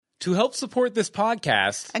To help support this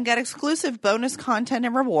podcast and get exclusive bonus content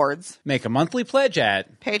and rewards, make a monthly pledge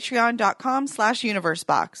at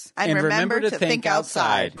patreon.com/universebox. And remember to think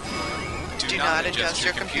outside. Do not adjust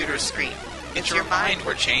your computer screen. It's your mind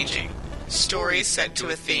we're changing. Stories set to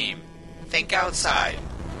a theme. Think outside.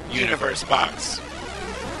 Universe Box.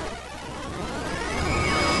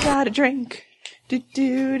 Got a drink.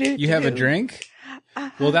 You have a drink?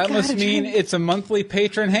 Well, that must mean it's a monthly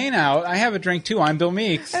patron hangout. I have a drink, too. I'm Bill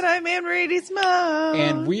Meeks. And I'm Anne Marie Smoke.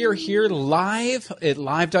 And we are here live at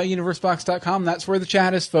live.universebox.com. That's where the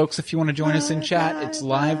chat is, folks. If you want to join us in chat, it's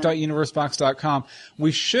live.universebox.com.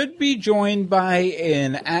 We should be joined by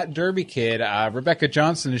an @Derby Kid, Rebecca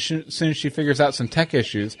Johnson, as soon as she figures out some tech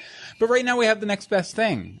issues. But right now we have the next best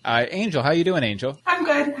thing. Angel, how you doing, Angel? I'm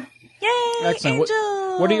good. Yay, Excellent. Angel!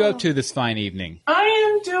 What are you up to this fine evening? I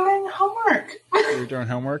am doing homework. You're doing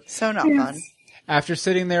homework? So not fun. After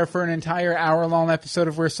sitting there for an entire hour-long episode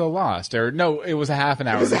of We're So Lost. Or, no, it was a half an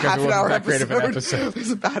hour because it wasn't that great of an episode. It was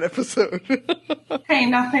a bad episode. Hey,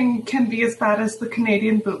 nothing can be as bad as the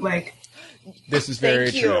Canadian bootleg. This is very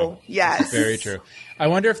Thank true. you. Yes. This is very true. I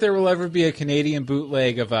wonder if there will ever be a Canadian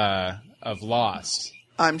bootleg of Lost.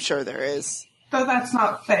 I'm sure there is. Though that's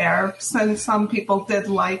not fair, since some people did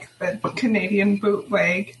like the Canadian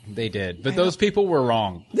bootleg. They did. But those people were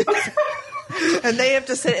wrong. And they have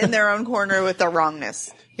to sit in their own corner with their wrongness.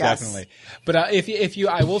 Yes. Definitely. But if you,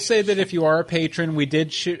 I will say that if you are a patron, we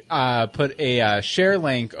did put a share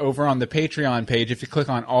link over on the Patreon page. If you click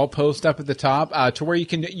on all post up at the top, to where you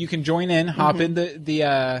can join in, hop in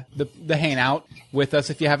the hangout with us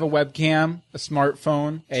if you have a webcam, a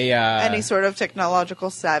smartphone, any sort of technological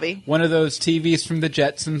savvy. One of those TVs from the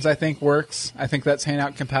Jetsons, I think works. I think that's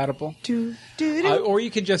hangout compatible. Or you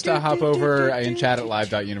can just hop over and chat at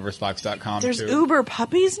live.universebox.com. There's too. Uber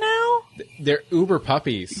puppies now? They're Uber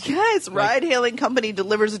puppies. Yes, ride-hailing company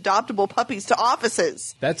delivers adoptable puppies to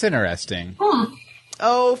offices. That's interesting.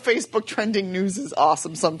 Oh, Facebook trending news is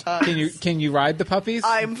awesome sometimes. Can you ride the puppies?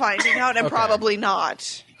 I'm finding out, and probably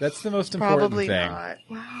not. That's the most important Probably thing. not.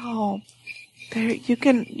 Wow. There, you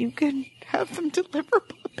can have them deliver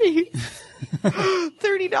puppies.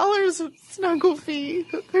 $30 snuggle fee.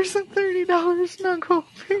 There's a $30 snuggle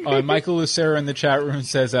fee. And Michael Lucero in the chat room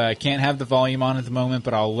says, can't have the volume on at the moment,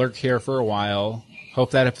 but I'll lurk here for a while.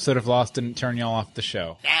 Hope that episode of Lost didn't turn y'all off the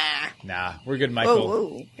show. Nah, we're good, Michael.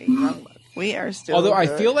 Whoa. Hey, wrong one. We are still Although good.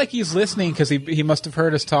 I feel like he's listening because he must have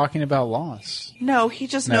heard us talking about Lost. No, he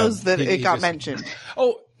just knows that it got mentioned.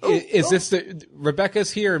 Is this the...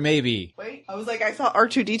 Rebecca's here, maybe. Wait, I was like, I saw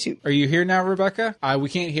R2-D2. Are you here now, Rebecca? We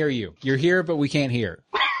can't hear you. You're here, but we can't hear.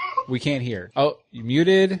 We can't hear. Oh, you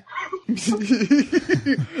muted?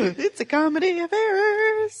 It's a comedy of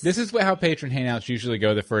errors. This is how patron hangouts usually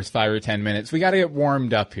go the first 5 or 10 minutes. We got to get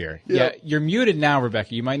warmed up here. Yep. Yeah, you're muted now,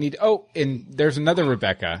 Rebecca. You might need... Oh, and there's another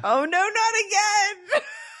Rebecca. Oh, no, not again.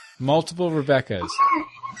 Multiple Rebeccas.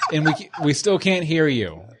 And we still can't hear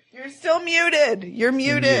you. You're still muted. You're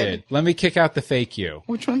muted. Let me kick out the fake you.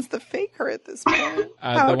 Which one's the fake her at this point?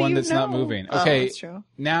 The one that's not moving. Okay. that's true.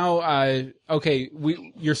 Now,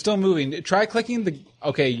 you're still moving. Try clicking the...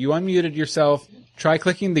 Okay, you unmuted yourself. Try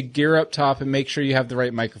clicking the gear up top and make sure you have the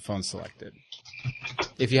right microphone selected.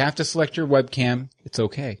 If you have to select your webcam, it's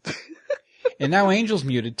okay. And now Angel's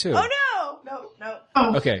muted too. Oh, no.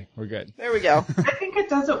 Oh, Okay, we're good. There we go. I think it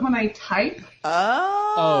does it when I type.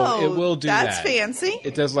 Oh, it will do that's that. fancy.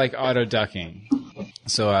 It does like auto ducking.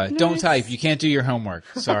 So don't type. You can't do your homework.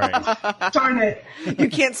 Sorry. Darn it. You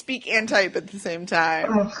can't speak and type at the same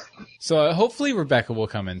time. Ugh. So hopefully Rebecca will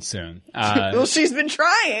come in soon. Well, she's been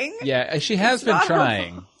trying. Yeah, she has been not her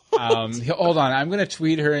trying. Hold on. I'm going to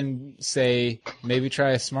tweet her and say maybe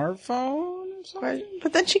try a smartphone or something.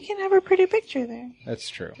 But then she can't have her pretty picture there. That's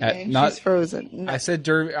true. Okay, Not she's frozen. No. I said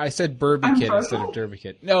Burby I'm Kid frozen? instead of Derby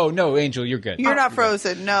Kid. No, Angel, you're good. You're not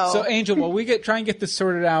frozen, no. So, Angel, while we try and get this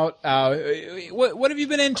sorted out, what have you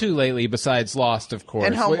been into lately besides Lost, of course?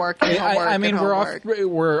 And homework, and homework, I mean, and homework.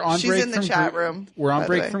 we're on She's break in the from chat room, We're by on the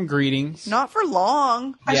break way. from greetings. Not for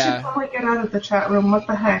long. I Yeah. should probably get out of the chat room. What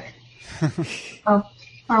the heck?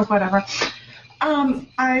 Or whatever.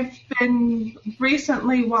 I've been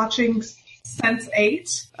recently watching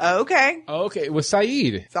Sense8. Okay. Okay, with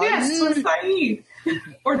Saeed. Yes, with Saeed.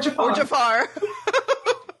 Or Jafar. Or Jafar.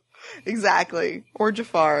 Exactly. Or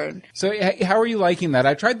Jafar. So, how are you liking that?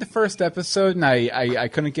 I tried the first episode and I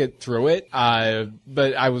couldn't get through it,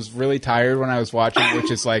 but I was really tired when I was watching, which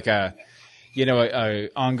is like a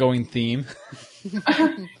ongoing theme.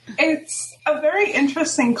 It's a very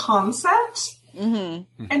interesting concept.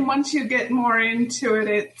 Mm-hmm. And once you get more into it,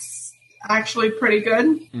 it's actually pretty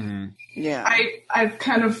good. Yeah. I've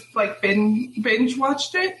kind of like binge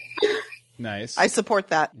watched it. Nice. I support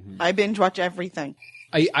that. I binge watch everything.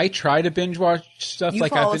 I try to binge watch stuff You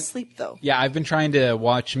like fall asleep though. Yeah, I've been trying to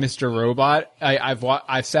watch Mr. Robot.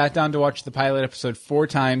 I've sat down to watch the pilot episode 4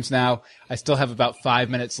 times now. I still have about 5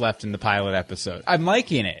 minutes left in the pilot episode. I'm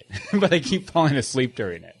liking it, but I keep falling asleep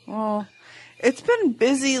during it. Oh, it's been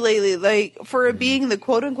busy lately. Like for it being the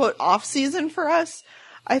quote unquote off season for us,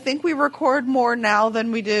 I think we record more now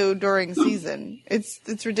than we do during season.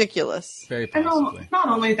 It's ridiculous. Very And possibly. not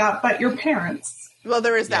only that, but your parents. Well,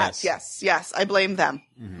 there is that. Yes. I blame them.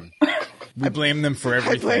 We blame them for I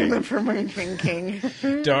everything. blame them for my thinking.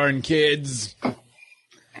 Darn kids.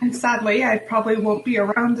 And sadly, I probably won't be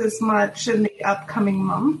around as much in the upcoming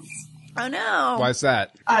months Oh no. Why's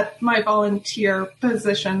that? at my volunteer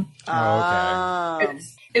position. Oh, okay.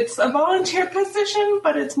 It's a volunteer position,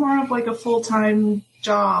 but it's more of like a full-time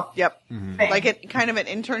job. Yep. thing. Like it kind of an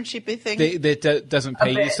internshipy thing. That doesn't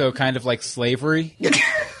pay you, bit. so kind of like slavery.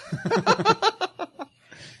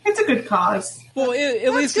 It's a good cause. Well,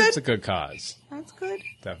 at least good. it's a good cause. That's good.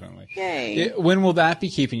 Definitely. Yay. When will that be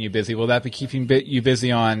keeping you busy? Will that be keeping you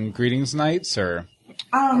busy on greetings nights or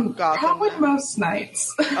Gotham. Probably most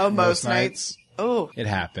nights. Oh, most nights. Oh. It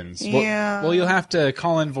happens. Yeah. Well, you'll have to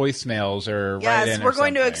call in voicemails or write in. Yes, or we're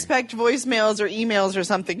going to something. expect voicemails or emails or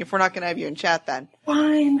something if we're not going to have you in chat then.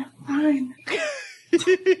 Fine.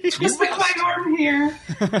 Just like my arm here.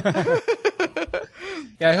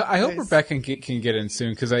 Yeah, I hope Nice. Rebecca can get in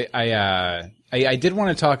soon because I did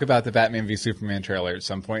want to talk about the Batman v Superman trailer at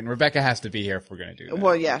some point, and Rebecca has to be here if we're going to do that.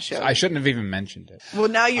 Well, yeah, sure. I shouldn't have even mentioned it. Well,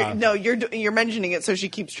 now you're mentioning it, so she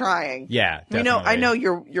keeps trying. Yeah, we know. I know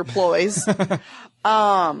your ploys.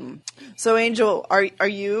 So Angel, are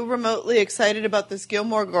you remotely excited about this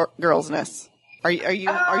Gilmore Girlsness? Are you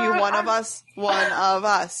one of us? One of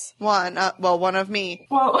us. One of me.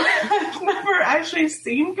 Well, I've never actually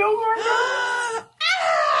seen Gilmore Girls.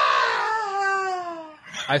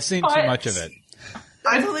 I've seen too much of it.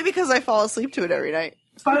 That's only because I fall asleep to it every night.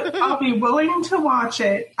 But I'll be willing to watch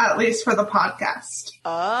it, at least for the podcast.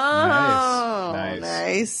 Oh,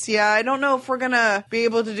 nice. Yeah, I don't know if we're going to be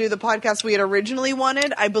able to do the podcast we had originally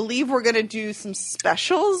wanted. I believe we're going to do some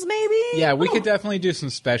specials, maybe? Yeah, we could definitely do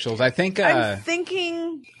some specials. I think. I'm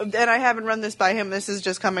thinking, and I haven't run this by him, this is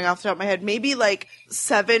just coming off the top of my head, maybe like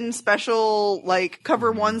 7 special, like,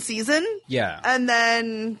 cover one season. Yeah. And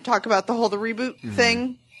then talk about the reboot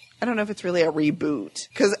thing. I don't know if it's really a reboot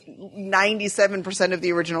because 97% of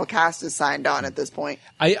the original cast is signed on at this point.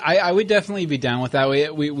 I would definitely be down with that.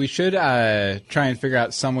 We should try and figure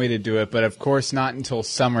out some way to do it, but of course not until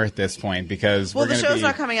summer at this point because Well, the show's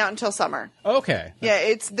not coming out until summer. Okay.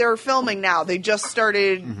 Yeah, they're filming now. They just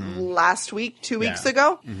started last week, 2 weeks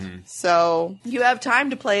ago. So you have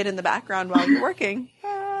time to play it in the background while you're working.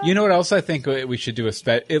 You know what else I think we should do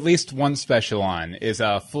at least one special on is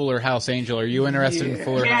Fuller House. Angel, are you interested in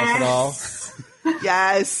Fuller House at all?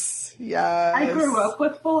 Yes. I grew up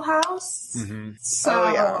with Full House,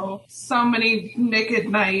 so many Nick at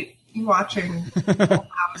Night watching Full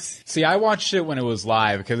House. See, I watched it when it was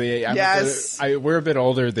live because we're a bit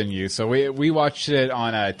older than you, so we watched it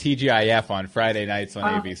on TGIF on Friday nights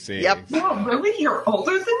on ABC. Yep. No, really? You're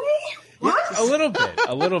older than me? What? A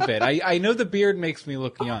little bit. I know the beard makes me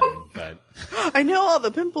look young, but I know all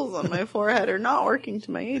the pimples on my forehead are not working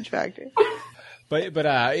to my age factor. But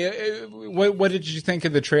what did you think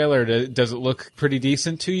of the trailer? Does it look pretty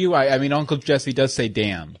decent to you? I mean, Uncle Jesse does say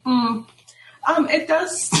 "damn." It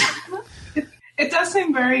does. It does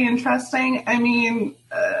seem very interesting. I mean,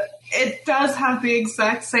 it does have the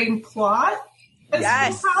exact same plot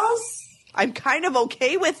as Full House. I'm kind of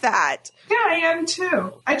okay with that. Yeah, I am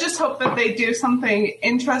too. I just hope that they do something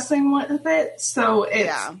interesting with it, so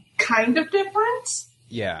it's kind of different.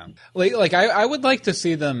 Yeah, like I would like to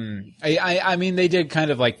see them. I mean, they did kind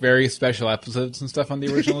of like very special episodes and stuff on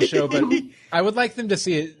the original show, but I would like them to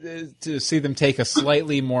see them take a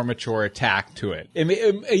slightly more mature attack to it.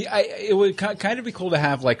 It would kind of be cool to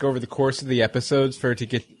have like over the course of the episodes for it to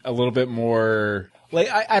get a little bit more. Like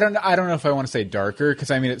I don't know if I want to say darker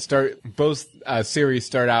because I mean both series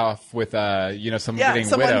start off with someone getting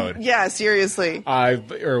widowed. Yeah, seriously.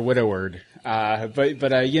 Or widowered. But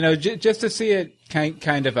just to see it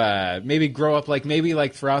kind of maybe grow up maybe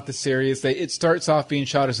throughout the series, it starts off being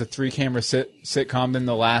shot as a 3-camera sitcom. Then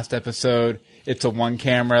the last episode, it's a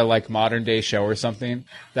 1-camera modern day show or something.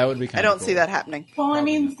 That would be kind of cool. I don't see that happening. Well, I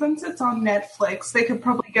mean, since it's on Netflix, they could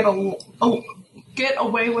probably get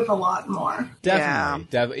away with a lot more.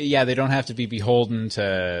 Definitely. Yeah, they don't have to be beholden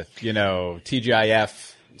to,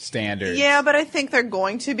 TGIF standards. Yeah, but I think they're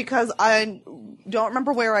going to, because I don't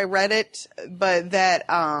remember where I read it, but that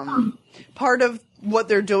part of what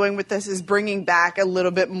they're doing with this is bringing back a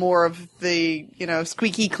little bit more of the,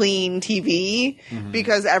 squeaky clean TV,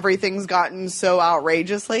 because everything's gotten so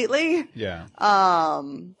outrageous lately. Yeah.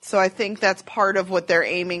 So I think that's part of what they're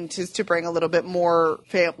aiming to bring a little bit more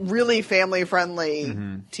really family friendly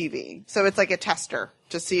TV. So it's like a tester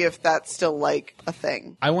to see if that's still like a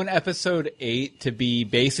thing. I want episode 8 to be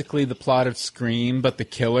basically the plot of Scream, but the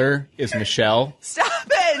killer is Michelle. Stop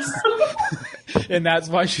it! And that's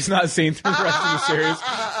why she's not seen through the rest of the series,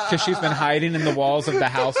 because she's been hiding in the walls of the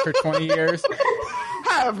house for 20 years.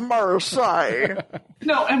 Have mercy.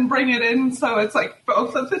 No, and bring it in so it's like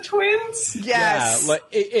both of the twins. Yes.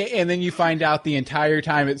 Yeah, and then you find out the entire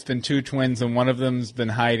time it's been 2 twins, and one of them's been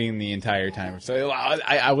hiding the entire time. So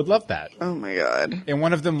I would love that. Oh my god. And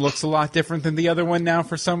one of them looks a lot different than the other one now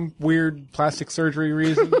for some weird plastic surgery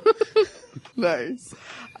reason. Nice.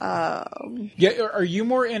 Yeah, are you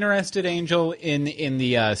more interested, Angel, in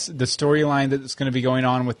the storyline that's going to be going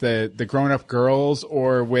on with the grown up girls,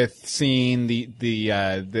 or with seeing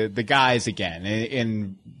the guys again,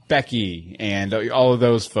 in Becky and all of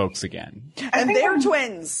those folks again? And they're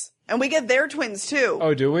twins, and we get their twins too.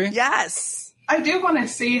 Oh, do we? Yes. I do want to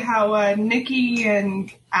see how Nikki and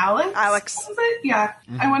Alex. Was it? Yeah.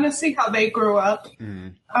 I want to see how they grew up.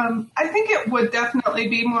 I think it would definitely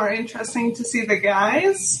be more interesting to see the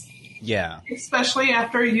guys. Yeah. Especially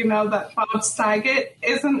after that Bob Saget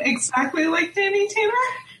isn't exactly like Danny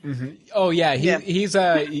Tanner. Oh yeah, he's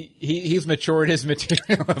matured his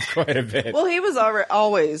material up quite a bit. Well, he was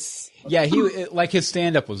always. Yeah, his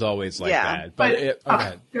stand up was always like that. But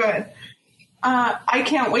good. I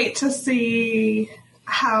can't wait to see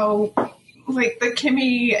how, the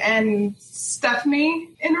Kimmy and Stephanie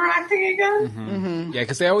interacting again. Yeah,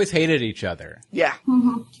 because they always hated each other. Yeah.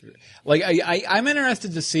 I'm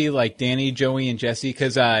interested to see, Danny, Joey, and Jesse,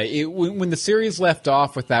 because when the series left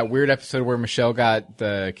off with that weird episode where Michelle got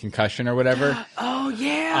the concussion or whatever. Oh,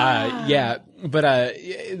 yeah. Yeah. But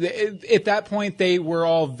at that point, they were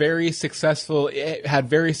all very successful, had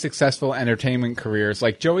very successful entertainment careers.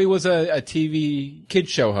 Like, Joey was a TV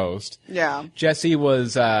kids show host. Yeah. Jesse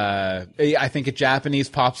was, I think, a Japanese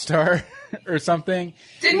pop star or something.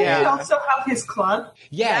 Didn't he also have his club?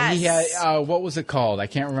 Yeah, yes. He had, what was it called? I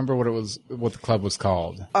can't remember what the club was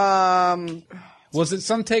called. Was it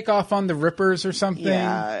some takeoff on the Rippers or something?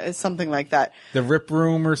 Yeah, it's something like that. The Rip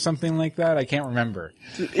Room or something like that? I can't remember.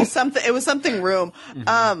 It was something room.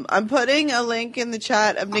 I'm putting a link in the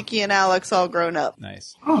chat of Nikki and Alex all grown up.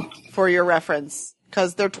 Nice. For your reference,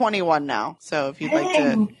 because they're 21 now. So if you'd like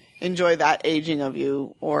to enjoy that aging of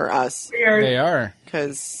you or us. Weird. They are.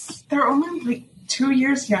 Because they're only 2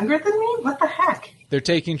 years younger than me? What the heck? They're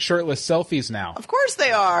taking shirtless selfies now. Of course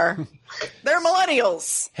they are. They're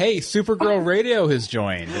millennials. Hey, Supergirl Radio has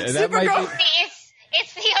joined. That might be...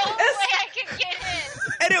 It's the only way I can get in.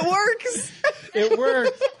 And it works. It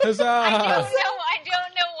works. Huzzah. I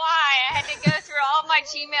don't know why. I had to go through all my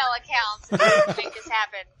Gmail accounts to make this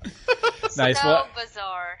happen. Nice. So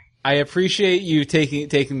bizarre. I appreciate you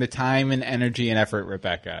taking the time and energy and effort,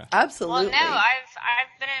 Rebecca. Absolutely. Well, no,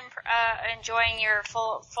 I've been enjoying your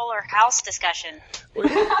Fuller House discussion.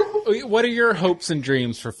 What are your hopes and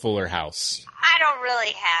dreams for Fuller House? I don't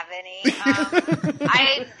really have any.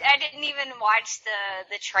 I didn't even watch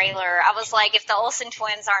the trailer. I was like, if the Olsen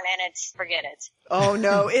twins aren't in it, forget it. Oh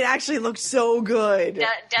no, it actually looks so good.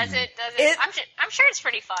 Does it? I'm sure it's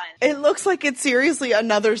pretty fun. It looks like it's seriously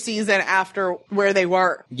another season after where they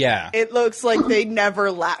were. Yeah. It looks like they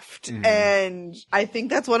never left. And I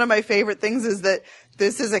think that's one of my favorite things is that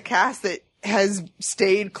this is a cast that has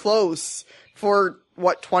stayed close for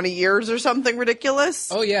 20 years or something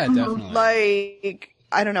ridiculous. Oh yeah, definitely. Like,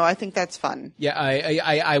 I don't know. I think that's fun. Yeah,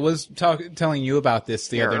 I was telling you about this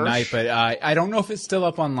the other night, but I don't know if it's still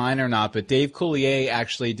up online or not, but Dave Coulier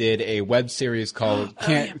actually did a web series called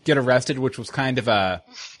Can't Get Arrested, which was kind of a,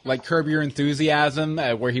 like Curb Your Enthusiasm,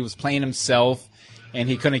 where he was playing himself and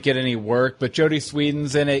he couldn't get any work, but Jodie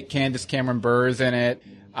Sweetin's in it, Candace Cameron Burr's in it.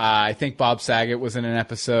 I think Bob Saget was in an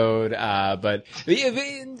episode, but...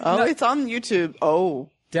 it's on YouTube. Oh.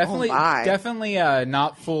 Definitely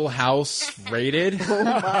not Full House rated. Oh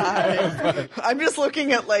my. I'm just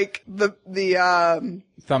looking at like the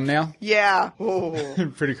thumbnail. Yeah. Oh.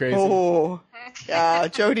 Pretty crazy. Oh. Yeah,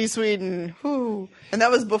 Jodie Sweetin. Ooh. And that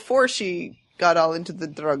was before she got all into the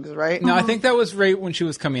drugs, right? No, I think that was right when she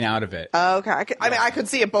was coming out of it. Okay. I could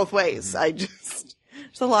see it both ways.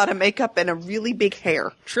 There's a lot of makeup and a really big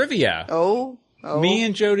hair. Trivia. Oh. Me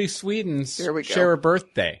and Jodie Sweetin's Here we go. share a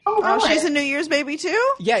birthday. Oh, Oh, really? she's a New Year's baby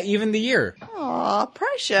too? Yeah, even the year. Aw,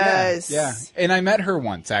 precious. Yeah. And I met her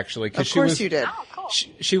once, actually. Of course you did. Oh, cool.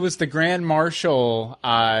 She was the Grand Marshal.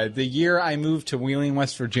 The year I moved to Wheeling,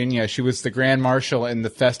 West Virginia, she was the Grand Marshal in the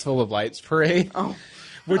Festival of Lights Parade. Oh.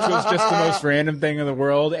 Which was just the most random thing in the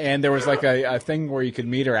world. And there was like a thing where you could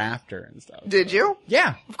meet her after and stuff. Did you?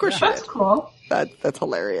 Yeah. Of course you That's did. cool. That's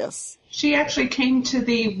hilarious. She actually came to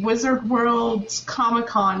the Wizard World's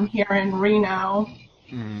Comic-Con here in Reno,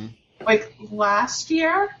 like last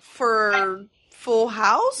year. For Full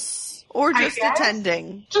House or I just guess.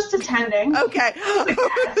 attending? Just attending. Okay.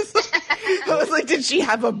 I was like, did she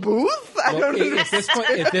have a booth? I Well, don't know.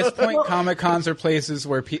 at this point, Comic-Cons are places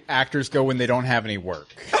where actors go when they don't have any work.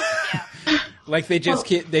 Like they just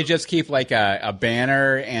keep like a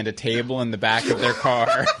banner and a table in the back of their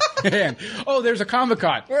car. And there's a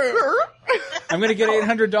Comic-Con. I'm going to get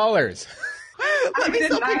 $800. Let me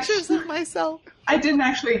did sell not- pictures of myself. I didn't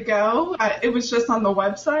actually go. It was just on the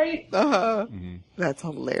website. That's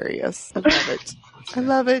hilarious. I love it. I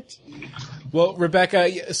love it. Well,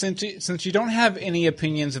 Rebecca, since you don't have any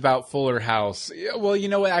opinions about Fuller House, well, you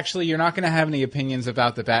know what? Actually, you're not going to have any opinions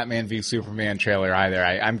about the Batman v Superman trailer either.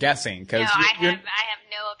 I'm guessing because No, I have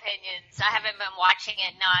no opinions. I haven't been watching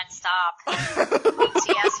it nonstop since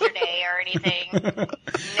yesterday or anything.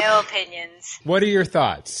 No opinions. What are your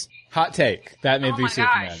thoughts? Hot take: Batman Oh v my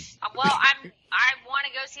Superman. gosh. Well, I want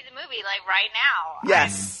to go see the movie like right now.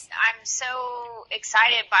 Yes. I'm so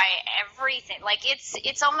excited by everything. Like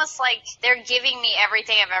it's almost like they're giving me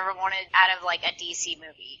everything I've ever wanted out of like a DC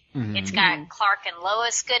movie. Mm-hmm. It's got Clark and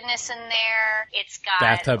Lois goodness in there. It's got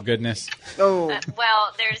Bathtub goodness. Oh.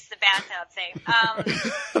 well, there's the bathtub thing.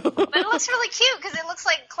 But it looks really cute because it looks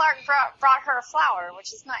like Clark brought her a flower,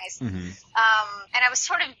 which is nice. Mm-hmm. And I was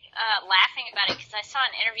sort of laughing about it because I saw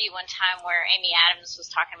an interview one time where Amy Adams was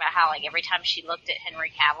talking about how like every time she looked at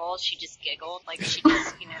Henry Cavill, she just giggled, like she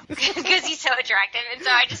just, because he's so attractive. And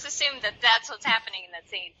so I just assumed that that's what's happening in that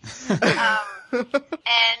scene.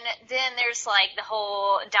 And then there's like the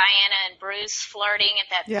whole Diana and Bruce flirting at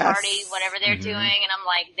that Yes. party, whatever they're doing, and I'm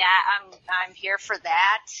like, I'm here for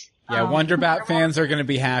that. Yeah, Wonder Bat fans are going to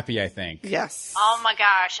be happy, I think. Yes. Oh my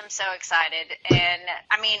gosh, I'm so excited. And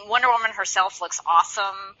I mean, Wonder Woman herself looks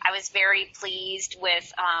awesome. I was very pleased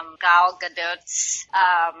with Gal Gadot's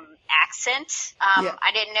accent. Yeah.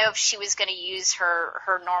 I didn't know if she was going to use her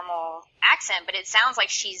normal accent, but it sounds like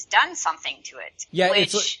she's done something to it. Yeah,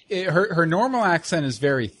 which, her normal accent is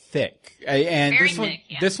very thick, and Very this one thick,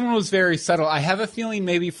 yeah. this one was very subtle. I have a feeling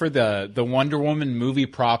maybe for the Wonder Woman movie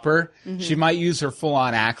proper, she might use her full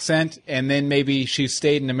on accent, and then maybe she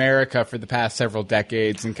stayed in America for the past several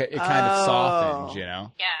decades, and it kind of softened, you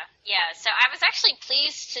know. Yeah, so I was actually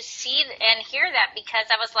pleased to see and hear that because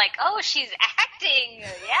I was like, oh, she's acting.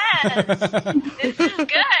 Yes. This is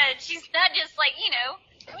good. She's not just like,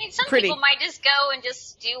 I mean, some Pretty. people might just go and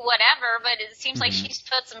just do whatever, but it seems like she's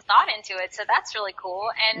put some thought into it, so that's really cool.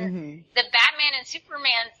 And the Batman and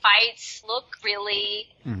Superman fights look really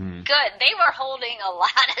good. They were holding a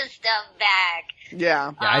lot of stuff back.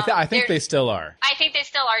 Yeah. Yeah, I think they still are. I think they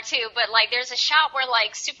still are too, but like there's a shot where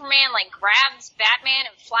like Superman like grabs Batman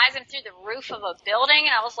and flies him through the roof of a building,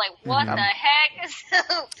 and I was like, what the heck? So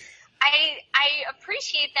I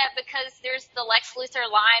appreciate that because there's the Lex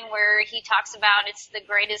Luthor line where he talks about it's the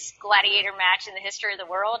greatest gladiator match in the history of the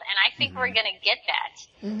world, and I think we're gonna get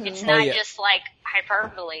that. It's not just like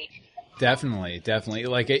hyperbole. Definitely.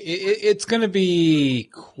 Like it's going to be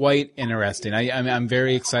quite interesting. I'm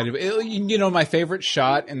very excited. My favorite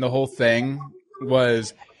shot in the whole thing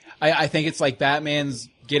was, I think it's like Batman's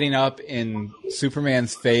getting up in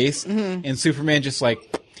Superman's face, and Superman just like,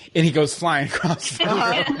 and he goes flying across the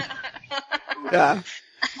room. Yeah.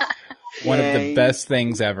 One of the best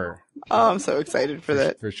things ever. Oh, I'm so excited for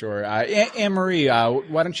that. For sure. Anne-Marie,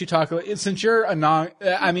 why don't you talk, since you're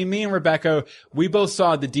me and Rebecca, we both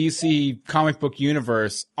saw the DC comic book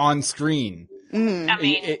universe on screen. I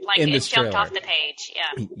mean, like in it this jumped trailer. off the page,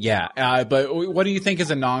 yeah. Yeah, but what do you think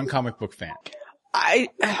as a non-comic book fan? I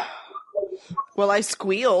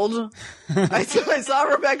squealed. I saw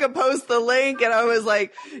Rebecca post the link, and I was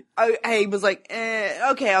like,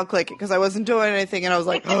 okay, I'll click it because I wasn't doing anything, and I was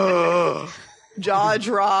like, oh, jaw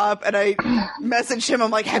drop. And I messaged him. I'm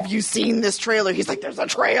like, have you seen this trailer? He's like, there's a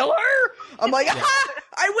trailer. I'm like,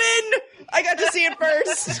 I win. I got to see it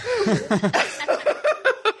first.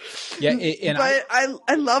 Yeah, but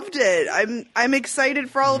I loved it. I'm excited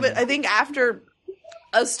for all of it. I think after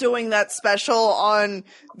us doing that special on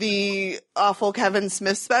the awful Kevin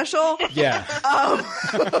Smith special. Yeah.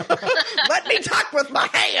 Let me talk with my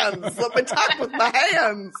hands.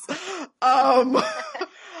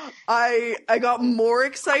 I got more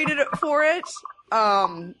excited for it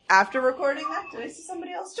after recording that. Did I see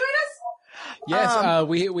somebody else join us? Yes,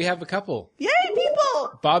 we have a couple. Yay,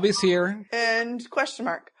 people! Bobby's here. And question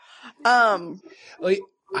mark.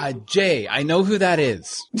 Jay, I know who that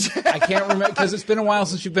is. I can't remember because it's been a while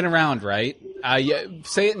since you've been around, right? Yeah,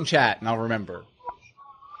 say it in chat and I'll remember.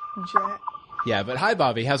 Yeah, but hi,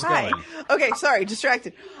 Bobby. How's it going? Okay, sorry,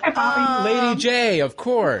 distracted. Hi, Bobby. Lady J, of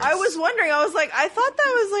course. I was wondering. I was like, I thought that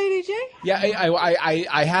was Lady J. Yeah,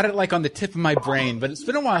 I had it like on the tip of my brain, but it's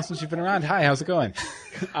been a while since you've been around. Hi, how's it going?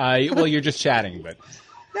 Well, you're just chatting, but.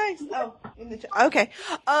 Nice. Oh, in the okay.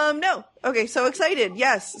 No. Okay, so excited.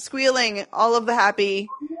 Yes, squealing, all of the happy.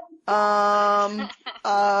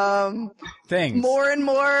 Things. More and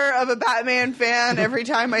more of a Batman fan every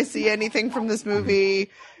time I see anything from this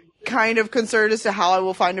movie. Kind of concerned as to how I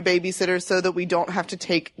will find a babysitter so that we don't have to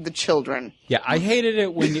take the children. Yeah, I hated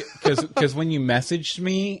it when because when you messaged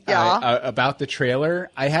me about the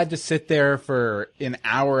trailer, I had to sit there for an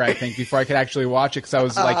hour, I think, before I could actually watch it because I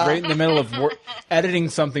was like right in the middle of editing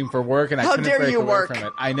something for work, and I couldn't break away from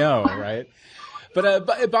it. I know, right?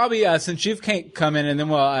 But Bobby, since you've come in, and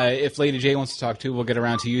then if Lady J wants to talk too, we'll get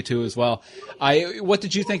around to you two as well. What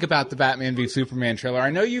did you think about the Batman v Superman trailer?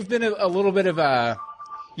 I know you've been a little bit of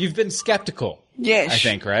you've been skeptical. Yes. I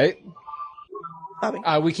think, right? Bobby.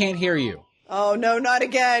 We can't hear you. Oh, no, not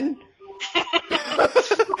again. The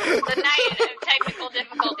night of technical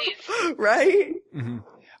difficulties. Right? Mm-hmm.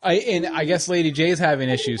 And I guess Lady J's having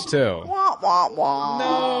issues, too. Wah, wah, wah.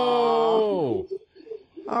 No!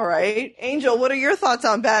 All right. Angel, what are your thoughts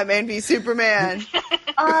on Batman v Superman?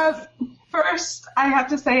 First, I have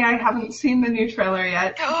to say I haven't seen the new trailer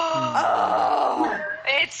yet.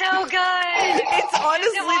 It's so good. It's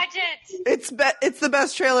honestly, watch it. It's the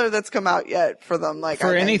best trailer that's come out yet for them. Like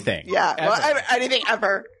for anything, yeah, anything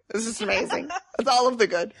ever. This is amazing. It's all of the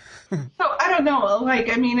good. So I don't know.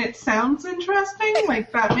 Like, I mean, it sounds interesting,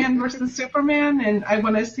 like Batman versus Superman, and I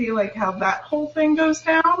want to see like how that whole thing goes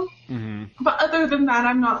down. Mm-hmm. But other than that,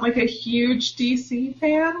 I'm not like a huge DC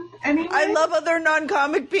fan. Anyway, I love other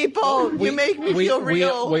non-comic people. You make me feel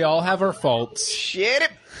real. We all have our faults. Shit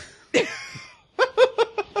it.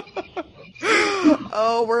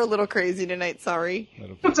 Oh, we're a little crazy tonight. Sorry.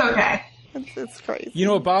 It's okay. It's crazy. You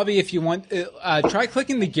know what, Bobby? If you want, try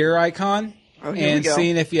clicking the gear icon and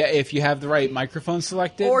seeing if you have the right microphone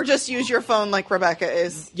selected, or just use your phone like Rebecca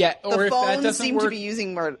is. Yeah, or if that doesn't seem work, to be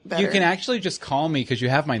using more better. You can actually just call me because you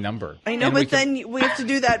have my number. I know, but then we have to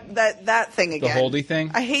do that thing again. The holdy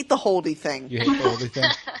thing. I hate the holdy thing. You hate the holdy thing?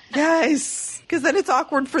 Yes, because then it's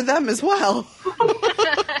awkward for them as well.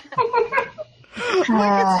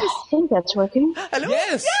 I think that's working. Hello?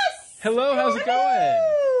 Yes. Hello, how's it going?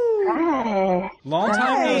 Hi. Long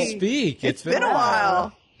time no speak. It's been a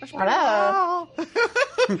while. Hello.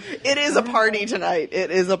 It is a party tonight.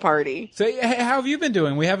 It is a party. So, how have you been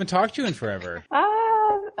doing? We haven't talked to you in forever.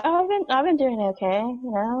 I've been doing okay,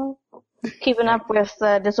 you know. Keeping up with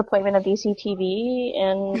the disappointment of DC TV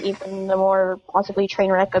and even the more possibly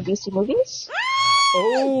train wreck of DC movies.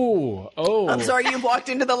 Oh. I'm sorry you walked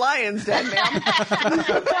into the lion's den, ma'am.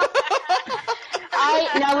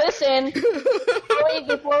 Now listen,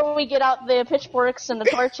 before we get out the pitchforks and the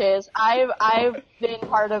torches, I've been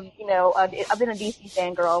part of, I've been a DC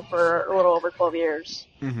fangirl for a little over 12 years.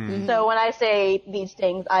 Mm-hmm. So when I say these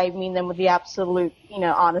things, I mean them with the absolute,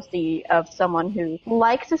 honesty of someone who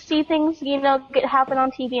likes to see things, happen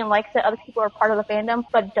on TV and likes that other people are part of the fandom,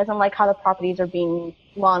 but doesn't like how the properties are being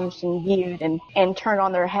launched and viewed and turned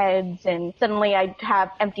on their heads, and suddenly I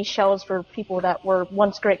have empty shells for people that were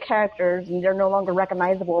once great characters and they're no longer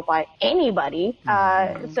recognizable by anybody.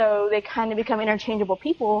 So they kind of become interchangeable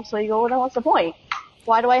people. So you go, well, then what's the point?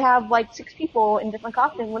 Why do I have like 6 people in different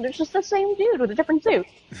costumes when there's just the same dude with a different suit?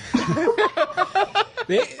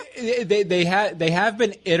 They have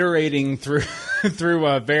been iterating through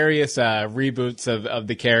various reboots of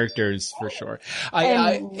the characters for sure.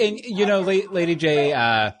 Lady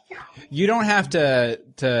J, you don't have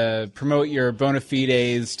to promote your bona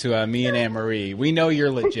fides to me and Anne Marie. We know you're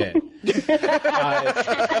legit.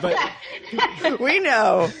 But we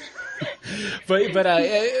know. But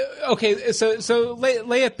okay, so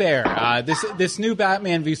lay it bare. This new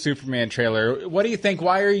Batman v Superman trailer. What do you think?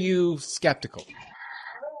 Why are you skeptical?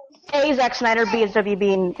 A, Zack Snyder, B, is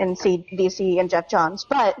WB and C, DC, and Jeff Johns.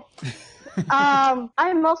 But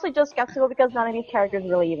I'm mostly just skeptical because none of these characters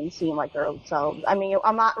really even seem like their own selves. I mean,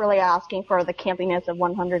 I'm not really asking for the campiness of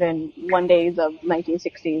 101 Days of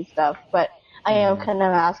 1960s stuff, but I am kind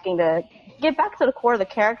of asking to get back to the core of the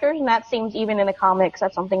characters, and that seems, even in the comics,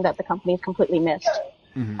 that's something that the company's completely missed.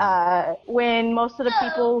 When most of the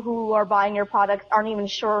people who are buying your products aren't even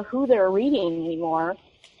sure who they're reading anymore,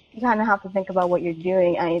 you kind of have to think about what you're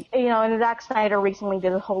doing. And Zack Snyder recently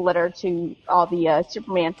did a whole letter to all the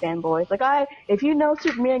Superman fanboys. Like, if you know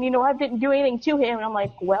Superman, you know I didn't do anything to him. And I'm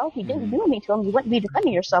like, well, if you didn't do anything to him, you wouldn't be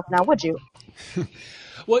defending yourself now, would you?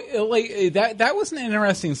 Well, like that was an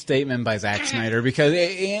interesting statement by Zack Snyder because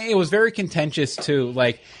it was very contentious too.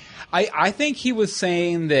 Like, I think he was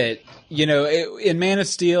saying that, you know, in Man of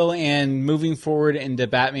Steel and moving forward into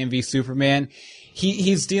Batman v Superman,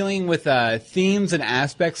 he's dealing with themes and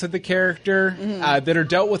aspects of the character that are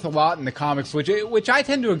dealt with a lot in the comics, which I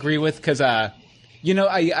tend to agree with because, you know,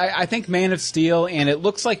 I think Man of Steel and it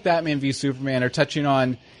looks like Batman v Superman are touching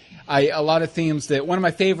on a lot of themes that one of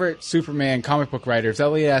my favorite Superman comic book writers,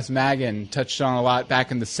 Elliot S. Maggin, touched on a lot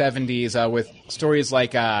back in the 70s with stories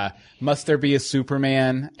like Must There Be a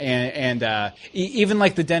Superman and even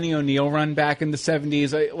like the Denny O'Neil run back in the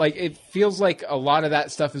 70s. Like, it feels like a lot of that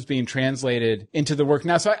stuff is being translated into the work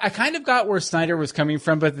now. So I kind of got where Snyder was coming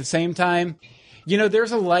from, but at the same time, you know,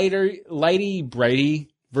 there's a lighty, brighty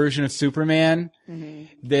version of Superman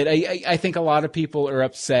that I think a lot of people are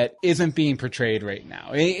upset isn't being portrayed right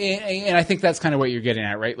now, and I think that's kind of what you're getting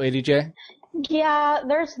at, right, Lady J? Yeah,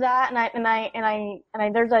 there's that,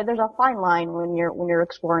 and there's a fine line when you're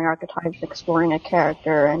exploring archetypes, exploring a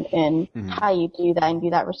character, and how you do that and do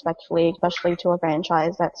that respectfully, especially to a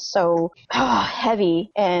franchise that's so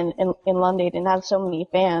heavy and inundated and has so many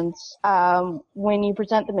fans. When you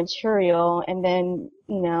present the material and then,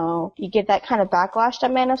 you know, you get that kind of backlash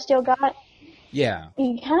that Man of Steel got. Yeah.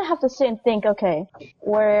 You kind of have to sit and think, okay,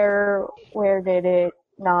 where did it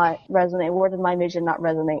not resonate? Where did my vision not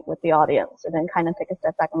resonate with the audience? And then kind of take a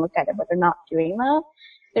step back and look at it, but they're not doing that.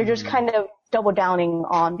 They're just kind of double downing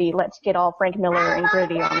on the let's get all Frank Miller and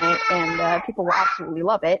gritty on it, and people will absolutely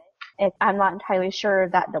love it. And I'm not entirely sure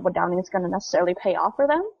that double downing is going to necessarily pay off for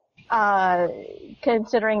them.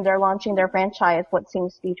 Considering they're launching their franchise, what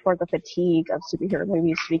seems to be toward the fatigue of superhero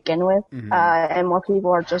movies to begin with, and more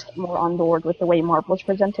people are just more on board with the way Marvel's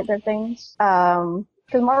presented their things.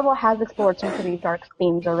 Because Marvel has explored some pretty dark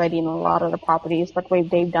themes already in a lot of the properties, but the way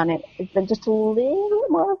they've done it has been just a little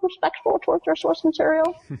more respectful towards their source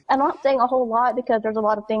material. I'm not saying a whole lot because there's a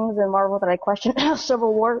lot of things in Marvel that I question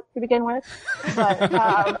Civil War to begin with,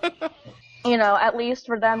 but you know, at least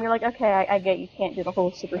for them, you're like, okay, I get you can't do the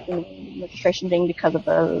whole superhuman registration thing because of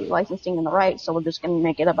the licensing and the rights, so we're just going to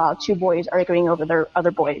make it about two boys arguing over their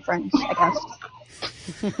other boyfriends, I guess.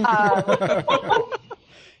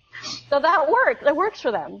 So that works. It works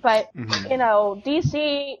for them. But, you know,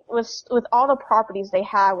 DC, with all the properties they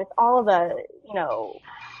have, with all of the, you know,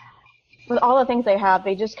 with all the things they have,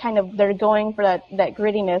 they just kind of, they're going for that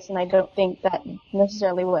grittiness, and I don't think that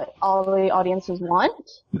necessarily what all the audiences want.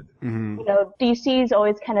 You know, DC's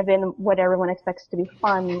always kind of been what everyone expects to be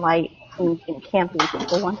fun, light, and campy.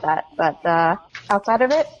 People want that. But outside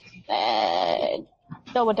of it,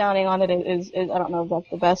 double downing on it is I don't know if that's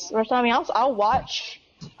the best. I mean, I'll watch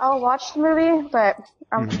the movie, but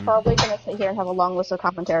I'm probably going to sit here and have a long list of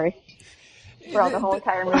commentary throughout the whole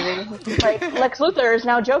entire movie. Like, Lex Luthor is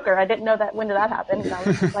now Joker. I didn't know that. When did that happen? And I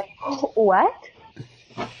was just like, what?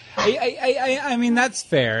 I mean, that's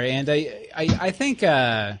fair. And I think,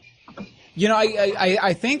 you know,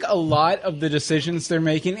 I think a lot of the decisions they're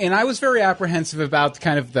making, and I was very apprehensive about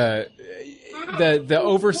kind of the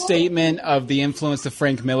overstatement of the influence of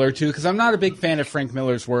Frank Miller too, because I'm not a big fan of Frank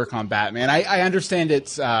Miller's work on Batman. I understand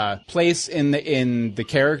its place in the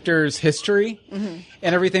character's history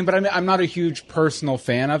and everything, but I'm not a huge personal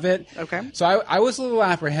fan of it. Okay. So I was a little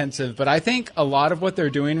apprehensive, but I think a lot of what they're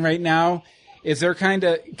doing right now is they're kind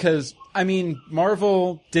of, because I mean,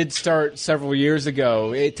 Marvel did start several years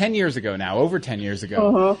ago, 10 years ago now, over 10 years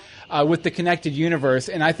ago, with the connected universe.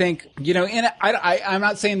 And I think, you know, and I'm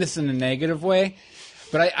not saying this in a negative way,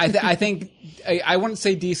 but I think, I wouldn't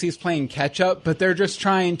say DC's playing catch up, but they're just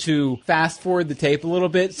trying to fast forward the tape a little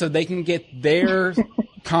bit so they can get their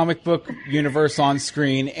comic book universe on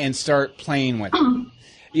screen and start playing with it.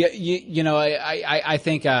 Yeah, you know, I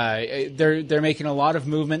think they're making a lot of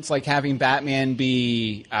movements, like having Batman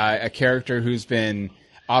be a character who's been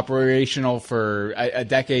operational for a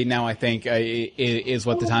decade now. I think is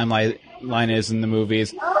what the timeline storyline is in the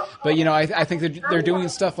movies. But, you know, I think they're doing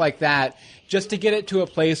stuff like that just to get it to a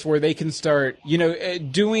place where they can start, you know,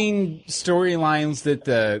 doing storylines that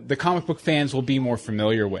the comic book fans will be more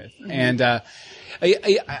familiar with. Mm-hmm. And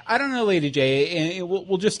I don't know, Lady J, and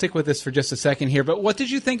we'll just stick with this for just a second here, but what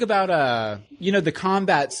did you think about, you know, the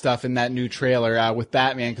combat stuff in that new trailer with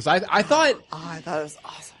Batman? Because I thought... Oh, I thought it was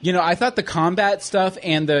awesome. You know, I thought the combat stuff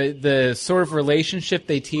and the sort of relationship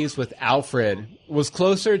they teased with Alfred was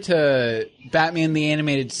closer to Batman the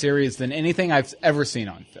Animated Series than anything I've ever seen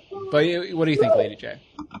on film. But what do you think, Lady J?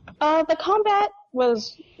 The combat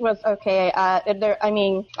was okay. I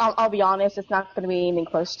mean, I'll be honest, it's not going to be anything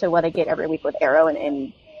close to what I get every week with Arrow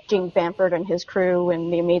and James Bamford and his crew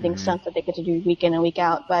and the amazing stunts that they get to do week in and week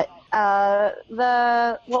out. But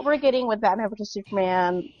what we're getting with Batman vs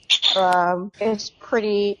Superman is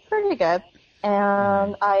pretty good.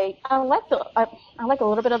 And I like a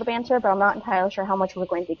little bit of the banter, but I'm not entirely sure how much we're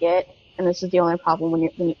going to get. And this is the only problem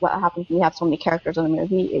what happens when you have so many characters in the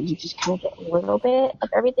movie is you just kind of get a little bit of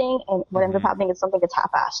everything, and what ends up happening is something that's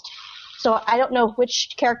half-assed. So I don't know which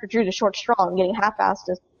character drew the short straw in getting half-assed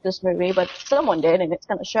this movie, but someone did, and it's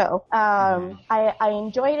going to show. I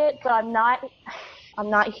enjoyed it, but I'm not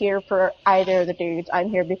here for either of the dudes. I'm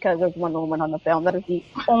here because there's Wonder Woman on the film. That is the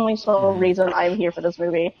only sole reason I'm here for this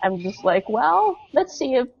movie. I'm just like, well, let's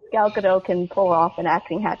see if Gal Gadot can pull off an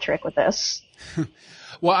acting hat trick with this.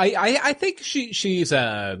 Well, I think she's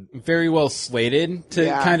very well slated to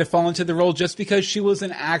kind of fall into the role just because she was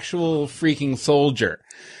an actual freaking soldier.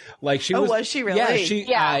 Like she was she really? Yeah,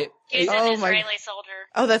 She's an Israeli soldier.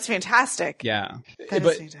 Oh, that's fantastic. Yeah. That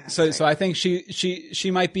is fantastic. So I think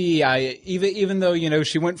she might be, even though, you know,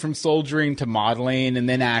 she went from soldiering to modeling and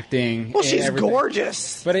then acting. Well, she's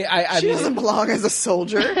gorgeous. But she doesn't belong as a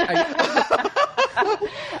soldier.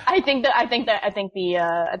 I think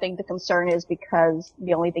the concern is because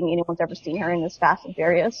the only thing anyone's ever seen her in is Fast and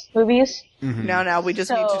Furious movies. Mm-hmm. No, we just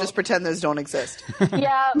need to just pretend those don't exist.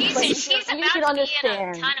 Yeah, she's about to be in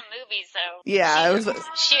a ton of movies, though. Yeah,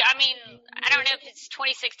 I mean, I don't know if it's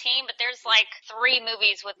 2016, but there's like 3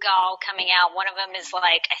 movies with Gal coming out. One of them is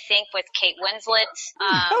like, I think, with Kate Winslet.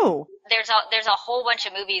 There's a whole bunch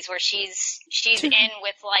of movies where she's in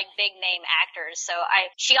with like big name actors. So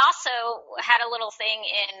she also had a little thing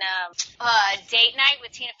in Date Night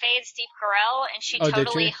with Tina Fey and Steve Carell, and she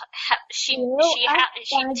totally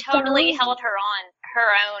totally held her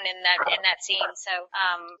own in that scene. So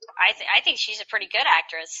I think she's a pretty good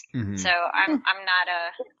actress. Mm-hmm. So I'm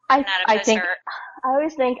not opposed to her. I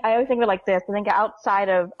always think of it like this. I think outside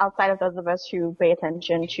of those of us who pay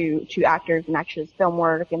attention to actors and actors' film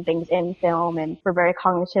work and things in film, and we're very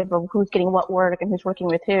cognitive of who's getting what work and who's working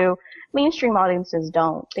with who, mainstream audiences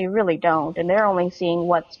don't. They really don't. And they're only seeing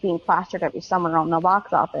what's being plastered every summer on the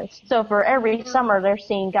box office. So for every summer, they're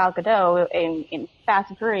seeing Gal Gadot in Fast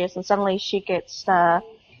and Furious, and suddenly she gets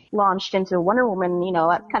launched into Wonder Woman. You know,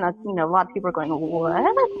 that's kind of, you know, a lot of people are going,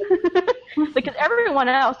 what? Because everyone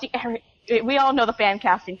else, we all know the fan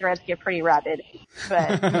casting threads get pretty rabid,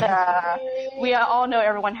 but we all know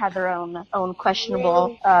everyone had their own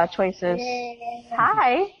questionable choices.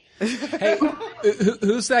 Hi. Hey,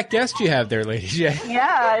 who's that guest you have there, Lady J?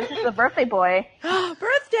 Yeah, this is a birthday boy.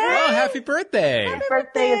 Birthday! Oh, happy birthday! His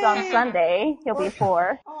birthday is on Sunday. He'll be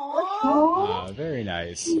 4. Oh, very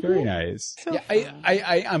nice. Very nice. So yeah,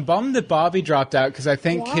 I'm bummed that Bobby dropped out because I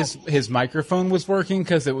think his microphone was working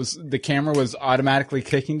because the camera was automatically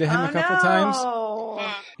kicking to him a couple times.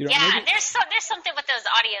 You know, there's something with those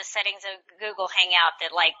audio settings of Google Hangout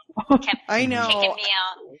that like kept kicking me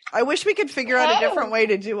out. I wish we could figure out a different way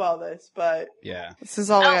to do all this, but this is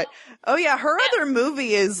all I got. Oh yeah, her other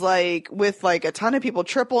movie is like with like a ton of people.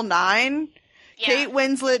 999. Yeah. Kate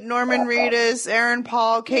Winslet, Norman Reedus, Aaron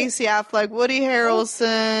Paul, Casey Affleck, Woody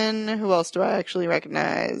Harrelson. Who else do I actually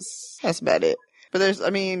recognize? That's about it. But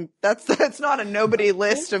that's not a nobody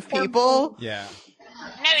list of people. Yeah.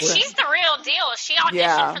 No, she's the real deal. She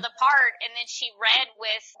auditioned for the part, and then she read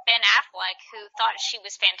with Ben Affleck, who thought she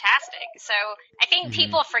was fantastic. So I think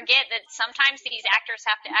people forget that sometimes these actors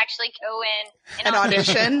have to actually go in and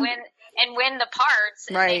audition and win the parts.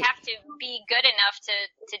 And they have to be good enough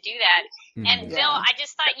to do that. And Bill, I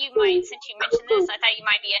just thought you might, since you mentioned this, I thought you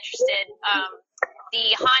might be interested.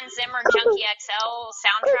 The Hans Zimmer Junkie XL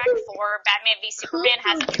soundtrack for Batman v Superman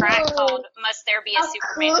has a track called Must There Be a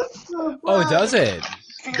Superman. Oh, does it?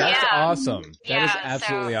 That's awesome. That is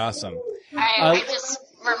absolutely awesome. I just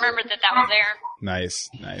remembered that was there. Nice.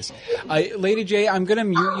 Lady J, I'm going to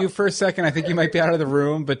mute you for a second. I think you might be out of the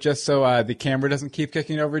room, but just so the camera doesn't keep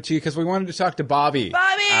kicking over to you, because we wanted to talk to Bobby.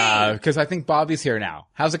 Because I think Bobby's here now.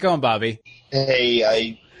 How's it going, Bobby? Hey,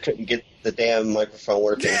 I couldn't get the damn microphone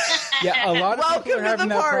working. Yeah, a lot of people are having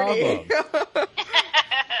that problem.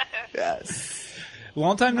 Yes.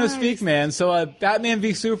 Long time no speak, man. So, Batman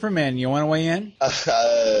v Superman, you want to weigh in?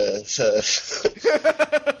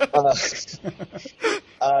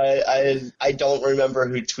 I don't remember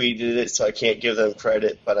who tweeted it, so I can't give them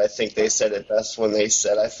credit, but I think they said it best when they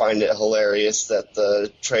said, I find it hilarious that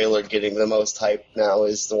the trailer getting the most hype now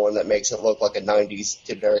is the one that makes it look like a 90s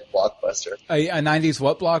generic blockbuster. A 90s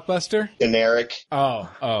what blockbuster? Generic.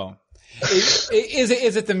 Oh.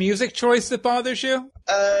 Is it the music choice that bothers you?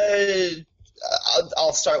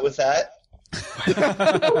 I'll start with that.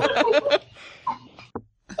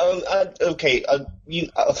 Okay.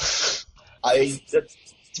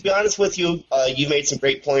 To be honest with you, you made some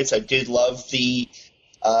great points. I did love the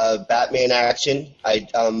Batman action.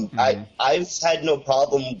 I've had no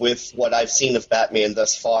problem with what I've seen of Batman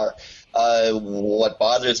thus far. What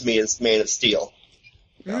bothers me is Man of Steel.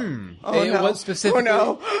 Oh, no. What specifically?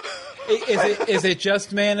 Oh, no. Is it just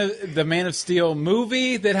the Man of Steel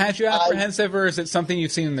movie that has you apprehensive, or is it something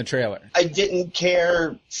you've seen in the trailer? I didn't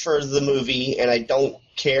care for the movie, and I don't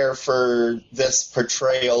care for this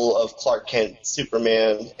portrayal of Clark Kent,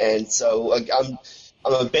 Superman, and so I'm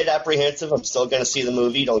a bit apprehensive. I'm still going to see the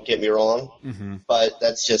movie, don't get me wrong, but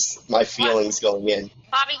that's just my feelings going in.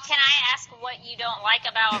 Bobby, can I ask what you don't like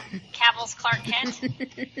about Cavill's Clark Kent?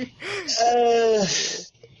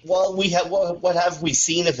 Well, what have we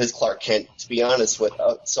seen of his Clark Kent? To be honest with,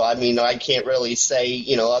 so I mean, I can't really say,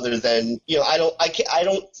 other than, I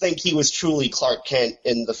don't think he was truly Clark Kent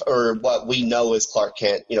or what we know as Clark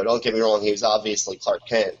Kent. Don't get me wrong, he was obviously Clark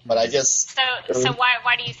Kent, but I just. So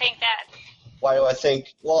why do you think that? Why do I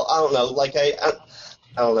think? Well, I don't know. Like I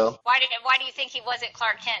don't know. Why do you think he wasn't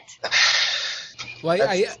Clark Kent? Well,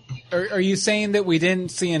 are you saying that we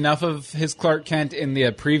didn't see enough of his Clark Kent in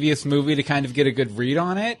the previous movie to kind of get a good read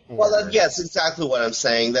on it? Well, yes, exactly what I'm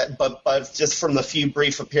saying. That, but just from the few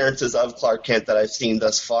brief appearances of Clark Kent that I've seen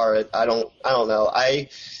thus far, I don't know.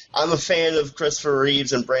 I'm a fan of Christopher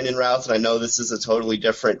Reeves and Brandon Routh, and I know this is a totally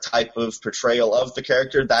different type of portrayal of the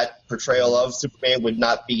character. That portrayal of Superman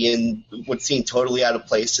would seem totally out of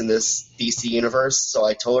place in this DC universe, so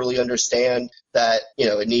I totally understand that,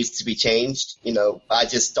 it needs to be changed. I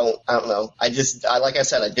don't know. Like I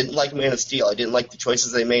said, I didn't like Man of Steel. I didn't like the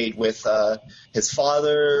choices they made with his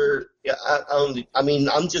father. Yeah,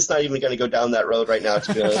 I'm just not even going to go down that road right now,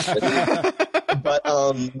 to be honest with you. But,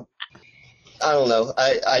 I don't know.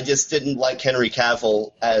 I just didn't like Henry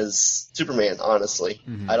Cavill as Superman, honestly.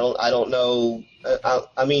 Mm-hmm. I don't know.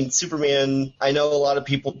 Superman, I know a lot of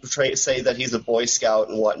people say that he's a Boy Scout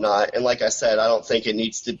and whatnot. And like I said, I don't think it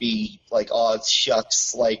needs to be like, oh, it's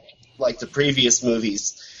shucks, like the previous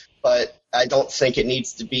movies. But I don't think it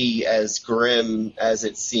needs to be as grim as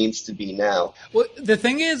it seems to be now. Well, the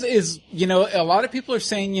thing is, a lot of people are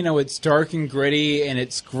saying, it's dark and gritty and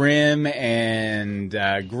it's grim and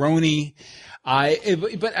groany. I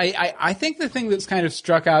think the thing that's kind of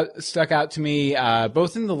stuck out to me,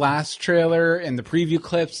 both in the last trailer and the preview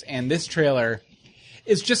clips and this trailer,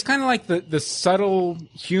 is just kind of like the subtle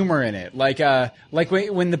humor in it. Like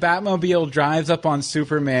when the Batmobile drives up on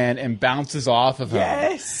Superman and bounces off of him.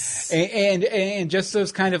 Yes. And just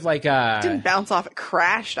those kind of like, it didn't bounce off, it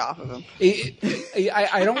crashed off of him.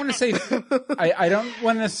 I don't want to say, I don't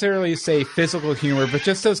want to necessarily say physical humor, but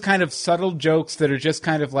just those kind of subtle jokes that are just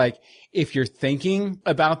kind of like, if you're thinking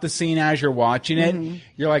about the scene as you're watching it,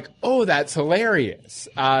 you're like, oh, that's hilarious.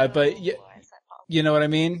 But you know what I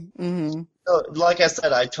mean? Mm-hmm. Like I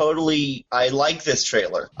said, I like this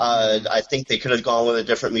trailer. I think they could have gone with a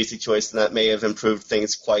different music choice, and that may have improved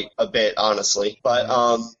things quite a bit, honestly. But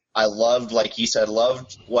I loved, like you said,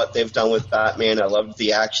 what they've done with Batman. I loved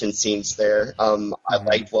the action scenes there. I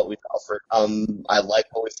liked what we've offered. I like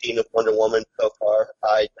what we've seen of Wonder Woman so far.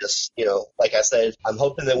 I just, like I said, I'm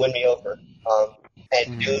hoping they win me over.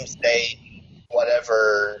 And Doomsday,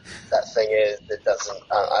 whatever that thing is, it doesn't.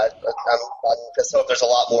 I just hope there's a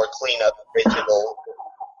lot more cleanup original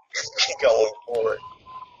going forward.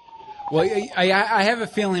 Well, I have a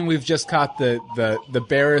feeling we've just caught the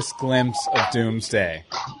barest glimpse of Doomsday.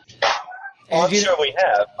 Well, I'm sure we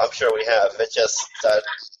have. It just.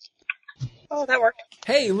 Oh, that worked.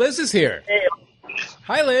 Hey, Liz is here. Hey.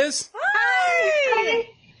 Hi, Liz. Hi.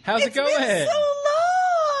 How's it going? It's been so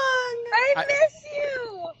long. I miss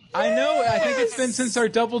you. I know. I think it's been since our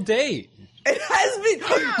double date. It has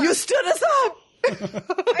been. You stood us up. I'm in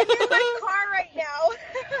my car right now.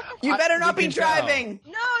 You better not be driving.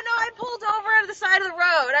 No, I pulled over the side of the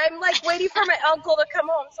road. I'm like waiting for my uncle to come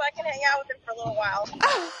home so I can hang out with him for a little while.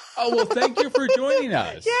 Oh, well, thank you for joining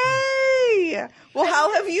us. Yay! Well,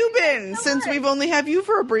 how have you been since we've only had you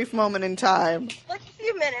for a brief moment in time? Like a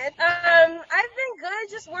few minutes. I've been good,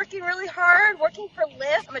 just working really hard, working for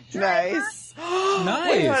Lyft. I'm a driver. Nice. Nice.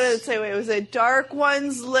 Wait, what did it say? Wait, was it Dark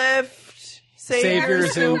Ones Lyft,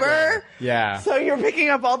 Savior's Uber? Yeah. So you're picking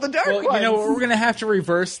up all the dark ones. You know, we're going to have to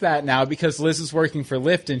reverse that now because Liz is working for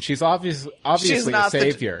Lyft and she's obviously she's a not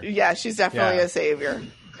savior. Yeah, she's definitely a savior.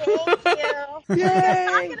 Thank you. Yay.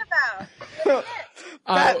 What are you talking about?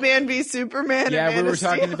 Batman v Superman. Yeah, and we Man were of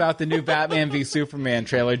talking Steel. about the new Batman v Superman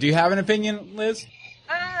trailer. Do you have an opinion, Liz?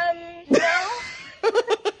 No.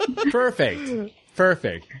 Perfect.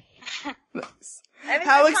 Have you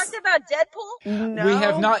guys talked about Deadpool? No. We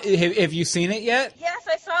have not. Have you seen it yet? Yes,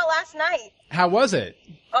 I saw it last night. How was it?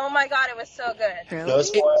 Oh my god, it was so good. Really? No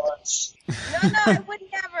spoilers. No, I would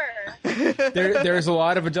never. There's a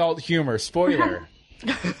lot of adult humor. Spoiler.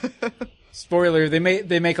 Spoiler. They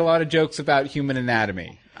make a lot of jokes about human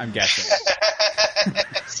anatomy. I'm guessing.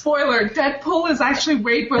 Spoiler, Deadpool is actually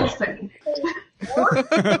Wade Wilson.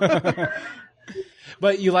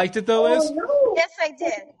 But you liked it though, Liz? Yes, I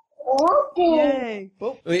did. Yay.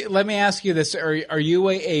 Let me ask you this: Are you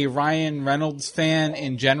a Ryan Reynolds fan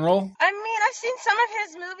in general? I mean, I've seen some of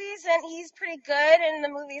his movies, and he's pretty good in the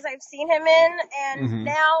movies I've seen him in, and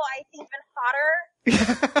now I think even hotter.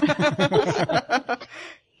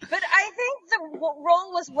 But I think the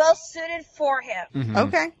role was well suited for him.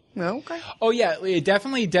 Okay. Oh yeah,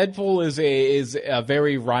 definitely. Deadpool is a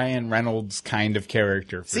very Ryan Reynolds kind of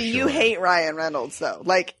character. For See, sure. you hate Ryan Reynolds though,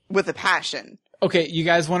 like with a passion. Okay, you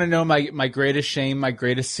guys want to know my greatest shame, my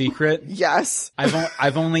greatest secret? Yes.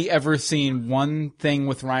 I've only ever seen one thing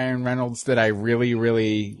with Ryan Reynolds that I really,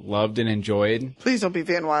 really loved and enjoyed. Please don't be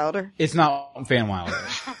Van Wilder. It's not Van Wilder.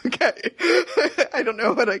 Okay. I don't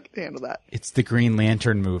know how to handle that. It's the Green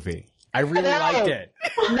Lantern movie. I really liked it.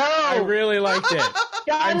 No. I really liked it.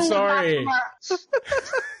 I'm sorry.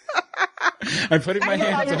 I'm putting my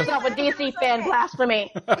hands up. yourself a DC fan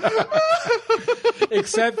blasphemy.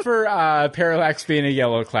 Except for Parallax being a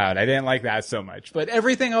yellow cloud. I didn't like that so much. But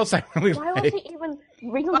everything else I really Why was liked. he even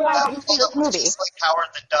reason why did you see this movie? Just like Howard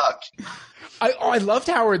the Duck. I loved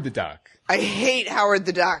Howard the Duck. I hate Howard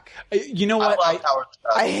the Duck. You know what? I love Howard the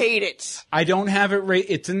Duck. I hate it. I don't have it right.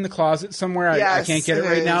 It's in the closet somewhere. I Yes, can't get it it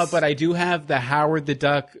right now, is. but I do have the Howard the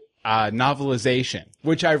Duck novelization,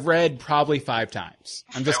 which I've read probably 5 times.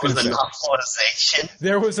 I'm just There going was to a say.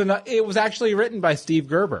 novelization. It was actually written by Steve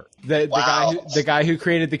Gerber, the Wow. guy who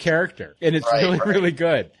created the character, and it's Right, really right. really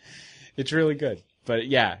good. It's really good. But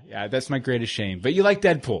yeah, that's my greatest shame. But you like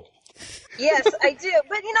Deadpool. Yes, I do.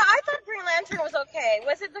 But, I thought Green Lantern was okay.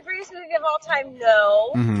 Was it the greatest movie of all time?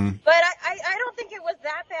 No. Mm-hmm. But I don't think it was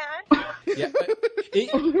that bad. Yeah,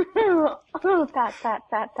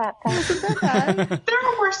 There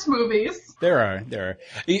are worse movies. there are.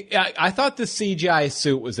 I thought the CGI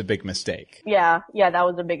suit was a big mistake. Yeah, that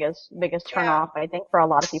was the biggest turn off, I think, for a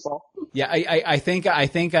lot of people. Yeah, I think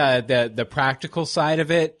the practical side of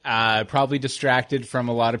it probably distracted from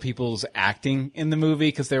a lot of people's acting in the movie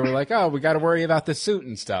because they were like, oh, we got to worry about the suit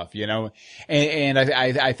and stuff, and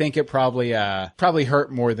I think it probably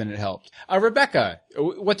hurt more than it helped. Rebecca,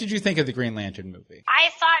 what did you think of the Green Lantern movie? I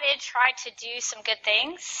thought it tried to do some good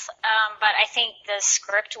things, but I think the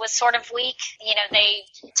script was sort of weak. They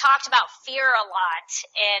talked about fear a lot,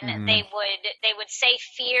 and they would say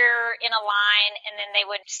fear in a line, and then they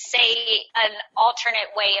would say an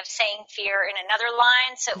alternate way of saying fear in another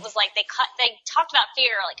line. So it was like they talked about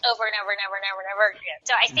fear like over and over and over and over and over again.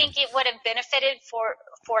 So I think it would have benefited for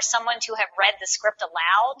someone to have read the script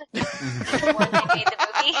aloud before they made the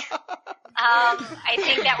movie. I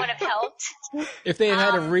think that would have helped. If they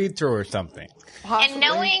had a read through or something. And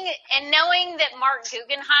knowing that Mark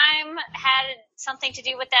Guggenheim had something to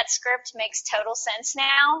do with that script makes total sense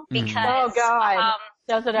now because Oh God,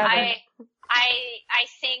 does it ever? I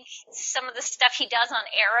think some of the stuff he does on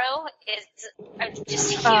Arrow are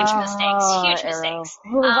just huge mistakes.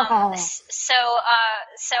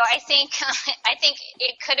 So I think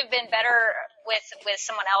it could have been better with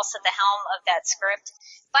someone else at the helm of that script.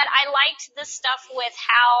 But I liked the stuff with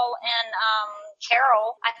Hal and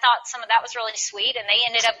Carol. I thought some of that was really sweet, and they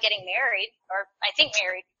ended up getting married, or I think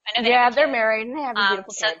married. I know they're married and they have a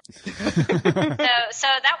beautiful kid. So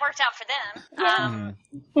that worked out for them.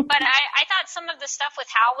 But I thought some of the stuff with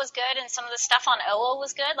Hal was good, and some of the stuff on Oa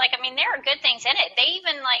was good. Like, I mean, there are good things in it. They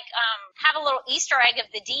even have a little Easter egg of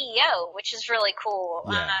the DEO, which is really cool.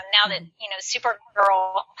 Yeah. Now that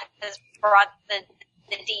Supergirl has brought the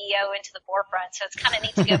the DEO into the forefront. So it's kind of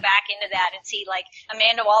neat to go back into that and see, like,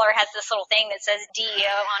 Amanda Waller has this little thing that says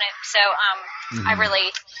DEO on it. So I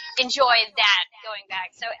really enjoyed that going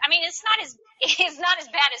back. So, I mean, it's not as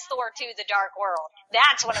bad as Thor 2: The Dark World.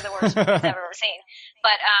 That's one of the worst movies I've ever seen.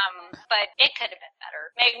 But it could have been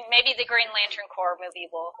better. Maybe the Green Lantern Corps movie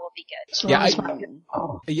will be good.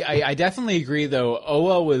 Yeah, I definitely agree, though.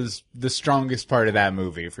 Oa was the strongest part of that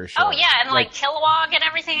movie, for sure. Oh, yeah, and like Kilowog and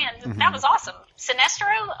everything. And that was awesome.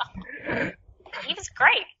 Sinestro, he was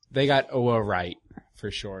great. They got Oa right,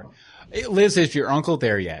 for sure. Liz, is your uncle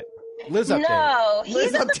there yet? Liz up there. No,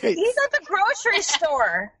 he's at the grocery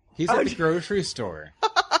store. He's at the grocery store.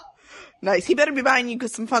 Nice. He better be buying you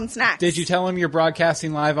some fun snacks. Did you tell him you're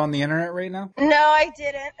broadcasting live on the internet right now? No, I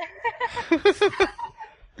didn't.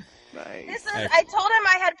 Nice. I told him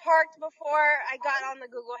I had parked before I got on the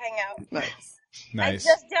Google Hangout. Nice. I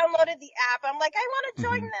just downloaded the app. I'm like, I want to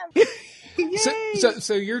join them.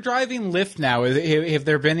 So you're driving Lyft now. Have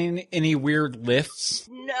there been any weird Lyfts?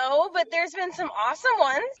 No, but there's been some awesome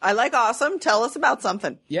ones. I like awesome. Tell us about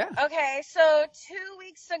something. Yeah. Okay, so 2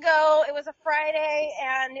 weeks ago, it was a Friday,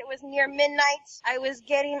 and it was near midnight. I was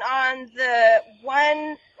getting on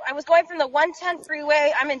I was going from the 110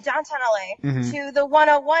 freeway, I'm in downtown LA, to the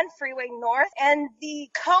 101 freeway north, and the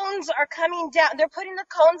cones are coming down. They're putting the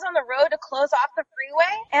cones on the road to close off the freeway,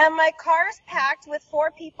 and my car is packed with 4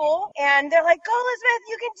 people, and they're like, go Elizabeth,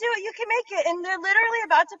 you can do it, you can make it, and they're literally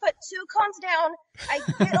about to put 2 cones down. I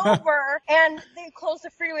get over, and they close the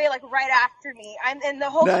freeway like right after me. And the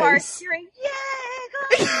whole car is cheering, yay, go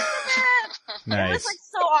Elizabeth! Nice. It was like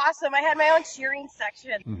so awesome. I had my own cheering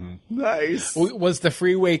section. Nice. Was the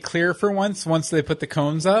freeway clear for once they put the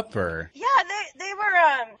cones up, or? Yeah, they were,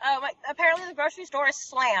 apparently the grocery store is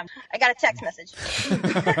slammed. I got a text message.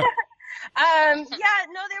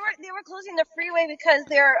 They were closing the freeway because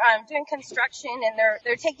they're doing construction and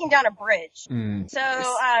they're taking down a bridge. So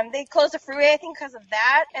they closed the freeway, I think, because of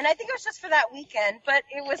that. And I think it was just for that weekend, but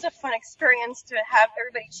it was a fun experience to have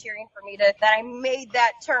everybody cheering for me that I made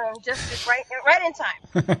that turn just right in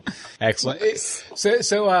time. Excellent.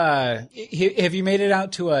 So have you made it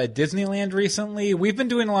out to Disneyland recently? We've been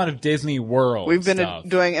doing a lot of Disney World. We've been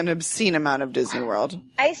doing an obscene amount of Disney World.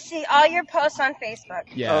 I see all your posts on Facebook.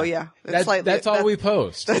 Yeah. Oh yeah. That's all we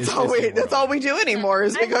post. That's all we do anymore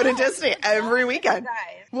is we go to Disney every weekend.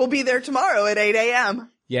 We'll be there tomorrow at 8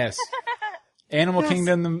 a.m. Yes. Animal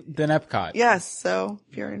Kingdom, then Epcot. Yes. So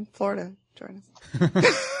if you're in Florida, join us.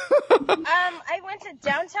 I went to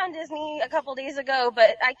downtown Disney a couple days ago,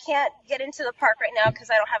 but I can't get into the park right now because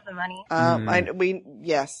I don't have the money.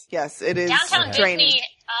 Yes, it is Downtown draining. Disney.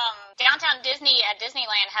 Downtown Disney at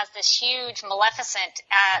Disneyland has this huge Maleficent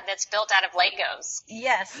that's built out of Legos.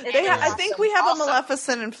 Yes, I think we have a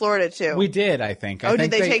Maleficent in Florida too. We did, I think. Did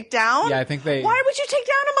they take down? Yeah, I think they. Why would you take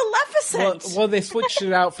down a Maleficent? Well, they switched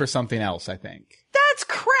it out for something else, I think. That's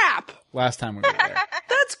crap. Last time we were there.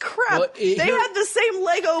 That's crap. Well, they had the same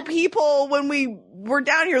Lego people when we were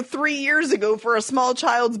down here 3 years ago for a small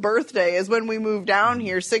child's birthday as when we moved down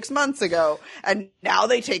here 6 months ago. And now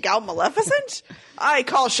they take out Maleficent? I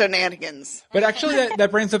call shenanigans. But actually,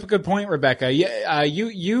 that brings up a good point, Rebecca.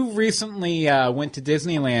 You recently went to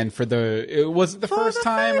Disneyland for was it the first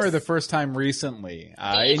time or the first time recently?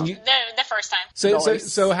 The first time.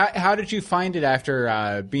 So how did you find it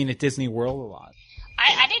after being at Disney World a lot?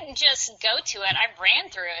 I didn't just go to it. I ran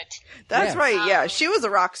through it. That's right. Yeah, she was a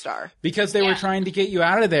rock star. Because they were trying to get you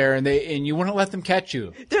out of there, and you wouldn't let them catch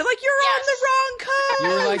you. They're like, you're on the wrong coast. You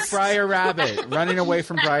were like Briar Rabbit, running away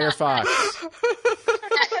from Briar Fox.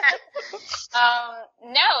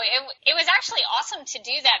 No, it was actually awesome to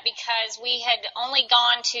do that because we had only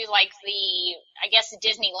gone to like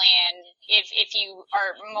Disneyland. If you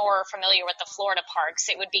are more familiar with the Florida parks,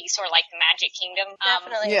 it would be sort of like the Magic Kingdom.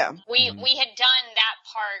 Definitely. Yeah. We had done that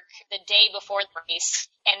park the day before the race,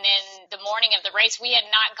 and then the morning of the race, we had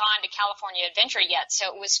not gone to California Adventure yet,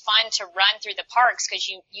 so it was fun to run through the parks because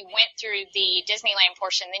you went through the Disneyland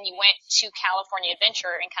portion, then you went to California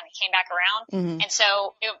Adventure and kind of came back around. And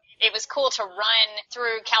so it was cool to run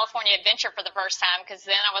through California Adventure for the first time because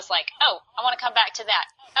then I was like, oh, I want to come back to that.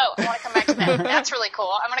 Oh, I want to come back to that. That's really cool.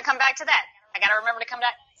 I'm going to come back to that. I got to remember to come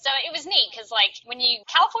back. So it was neat because, like,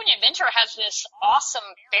 California Adventure has this awesome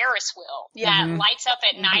Ferris wheel that lights up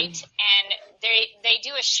at night, and they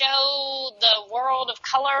do a show, The World of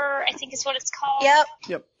Color, I think is what it's called.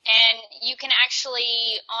 Yep. And you can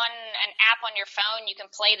actually, on an app on your phone, you can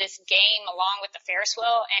play this game along with the Ferris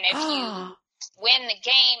wheel, and if you win the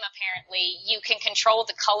game, apparently, you can control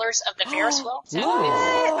the colors of the Ferris wheel. So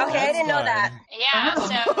okay, I didn't know that. Yeah,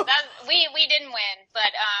 so we didn't win,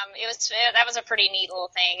 but that was a pretty neat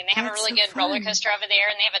little thing. And they have a really good roller coaster over there,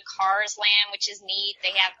 and they have a Cars Land, which is neat.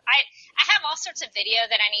 They have I have all sorts of video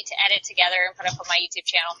that I need to edit together and put up on my YouTube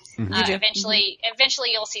channel. Eventually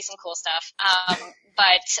you'll see some cool stuff.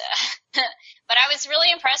 But I was really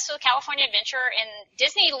impressed with California Adventure, and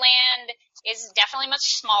Disneyland is definitely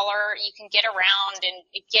much smaller. You can get around and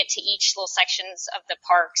get to each little sections of the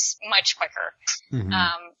parks much quicker.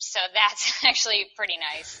 So that's actually pretty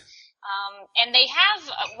nice. And they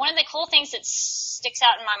have one of the cool things that sticks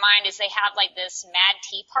out in my mind is they have like this Mad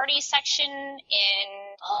Tea Party section in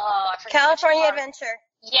California Adventure.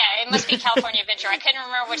 Yeah, it must be California Adventure. I couldn't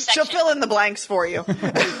remember which section. She'll fill in the blanks for you.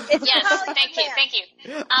 Yes, thank you.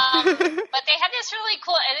 But they had this really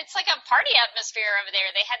cool, and it's like a party atmosphere over there.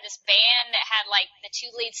 They had this band that had like the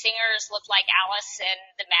two lead singers looked like Alice and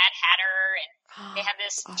the Mad Hatter, and they had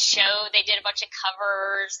this show. They did a bunch of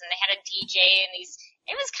covers, and they had a DJ, and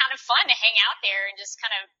it was kind of fun to hang out there and just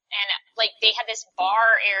kind of, and like they had this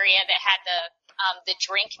bar area that had the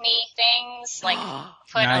drink me things like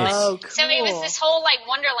put on. Oh, cool. So it was this whole like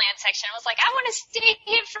Wonderland section. I was like, I want to stay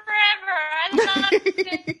here forever. I love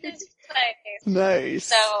this place. Nice.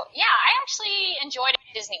 So yeah, I actually enjoyed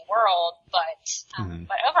Disney World, but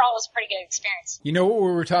overall it was a pretty good experience. You know what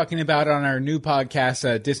we were talking about on our new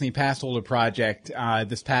podcast, Disney Pass Holder Project,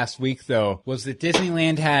 this past week though, was that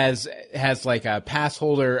Disneyland has like a pass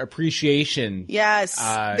holder appreciation. Yes,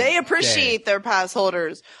 they appreciate their pass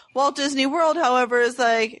holders. Walt Disney World, however, is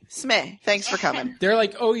like, Smeh, thanks for coming. They're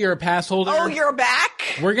like, oh, you're a pass holder? Oh, you're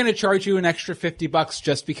back? We're going to charge you an extra $50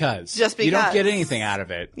 just because. Just because. You don't get anything out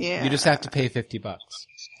of it. Yeah. You just have to pay $50.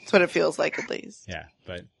 That's what it feels like, at least. Yeah,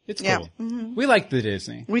 but it's Yeah. cool. We like the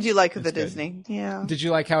Disney. We do like the good. Disney. Yeah. Did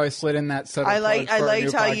you like how I slid in that subtle I plug for our liked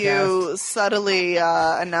new how podcast? you subtly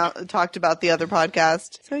talked about the other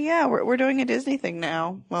podcast. So yeah, we're doing a Disney thing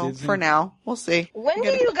now. Well, Disney. for now, we'll see. When do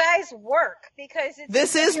you guys work? Because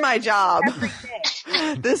This is my job. every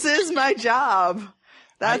day. This is my job.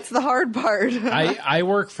 That's the hard part. I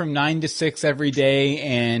work from 9 to 6 every day,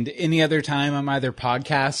 and any other time I'm either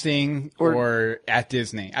podcasting or at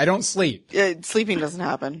Disney. I don't sleep. Sleeping doesn't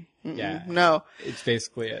happen. Yeah. No. It's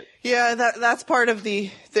basically it. Yeah, that's part of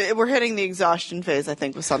the we're hitting the exhaustion phase, I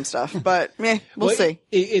think, with some stuff. But we'll see.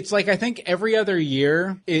 It's like I think every other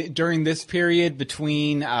year during this period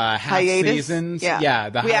between half Hiatus? seasons.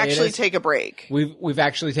 Yeah. The we hiatus, actually take a break. We've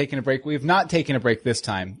actually taken a break. We've not taken a break this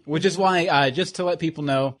time, which is why just to let people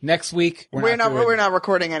know, next week we're not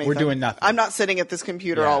recording anything. We're doing nothing. I'm not sitting at this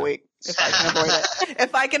computer all week. If I can avoid it.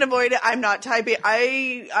 If I can avoid it, I'm not typing.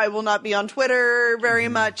 I will not be on Twitter very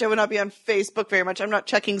much. I will not be on Facebook very much. I'm not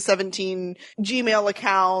checking 17 Gmail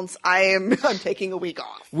accounts. I'm taking a week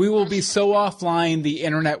off. We will be so offline, the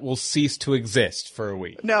internet will cease to exist for a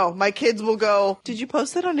week. No, my kids will go, did you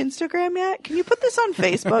post that on Instagram yet? Can you put this on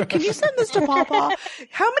Facebook? Can you send this to Papa?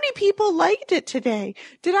 How many people liked it today?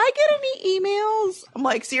 Did I get any emails? I'm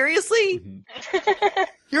like, seriously?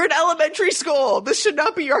 You're in elementary school. This should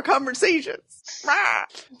not be your conversations.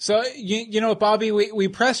 So, you know, Bobby, we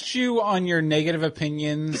pressed you on your negative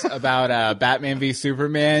opinions about Batman v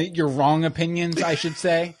Superman. Your wrong opinions, I should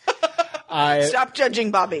say. Stop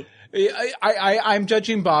judging Bobby. I'm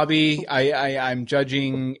judging Bobby. I'm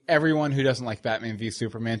judging everyone who doesn't like Batman v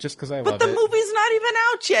Superman just because I love it. But the movie's not even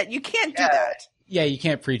out yet. You can't do that. Yeah, you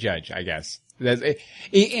can't prejudge, I guess.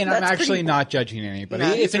 And I'm actually not judging anybody.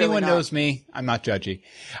 No, if anyone really knows me, I'm not judgy.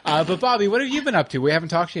 But Bobby, what have you been up to? We haven't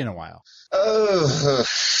talked to you in a while. A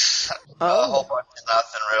whole bunch of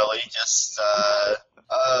nothing really. Just a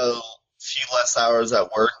few less hours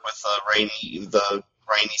at work with the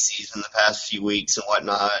rainy season the past few weeks and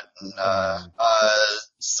whatnot. And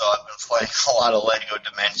so I've been playing a lot of Lego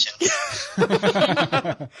Dimensions.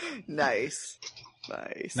 Nice.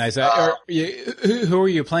 Who are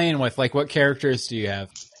you playing with? Like, what characters do you have?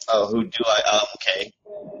 Oh, who do I? Okay.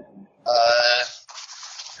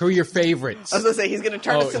 Who are your favorites? I was going to say, he's going to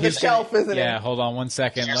turn us to the shelf, isn't he? Yeah, hold on one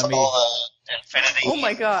second. Here's all the Infinity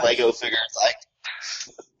Lego figures.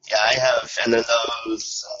 I have, and then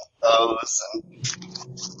those,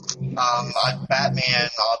 and Batman,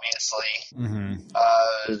 obviously. Mm-hmm.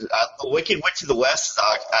 The Wicked Witch of the West is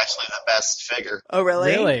actually the best figure. Oh,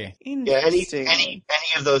 really? Really? Yeah, any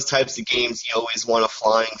of those types of games, you always want a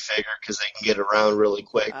flying figure because they can get around really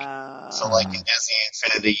quick. So, like in Disney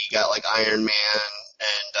Infinity, you got like Iron Man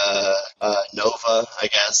and Nova, I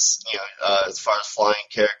guess, as far as flying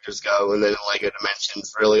characters go. And then in LEGO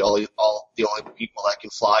Dimensions, really all the only people that can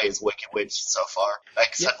fly is Wicked Witch so far.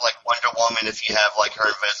 Except like Wonder Woman, if you have like her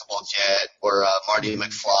invisible jet, or Marty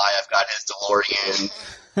McFly, I've got his DeLorean.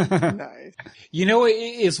 Nice. You know, it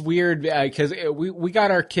is weird because we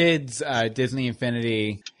got our kids Disney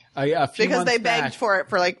Infinity a few because months they begged back, for it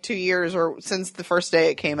for like 2 years or since the first day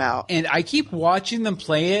it came out. and I keep watching them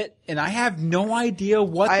play it, and I have no idea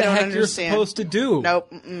what I the don't heck understand. you're supposed to do.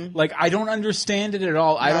 Nope. Mm-mm. Like, I don't understand it at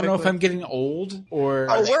all. I Not don't a know if clue. I'm getting old or.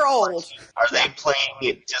 Oh, we're old. Are they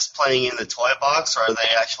playing in the toy box, or are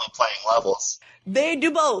they actually playing levels? They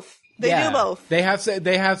do both. They Yeah. do both. They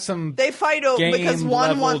have some They fight over game because one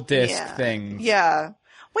level wants disc things. Yeah.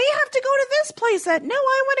 We have to go to this play set. No,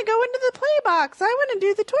 I want to go into the play box. I want to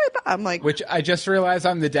do the toy box. I'm like, Which I just realized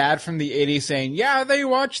I'm the dad from the 80s saying, yeah, they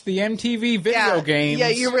watched the MTV video games. Yeah,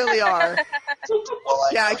 you really are. Well,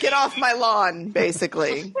 Yeah, get off my lawn,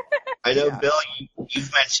 basically. I know, Bill,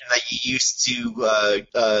 you've mentioned that you used to,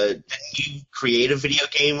 didn't you create a video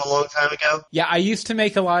game a long time ago? Yeah, I used to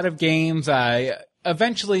make a lot of games,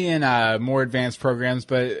 eventually in more advanced programs,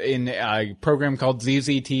 but in a program called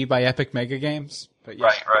ZZT by Epic Mega Games. But yeah.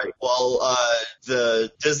 Right. Well,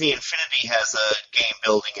 the Disney Infinity has a game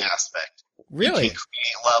building aspect. Really? You can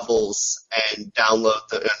create levels and upload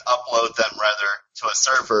them to a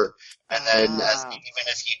server, and then even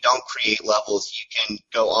if you don't create levels, you can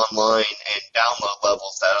go online and download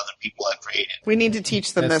levels that other people have created. We need to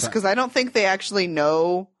teach them That's this because I don't think they actually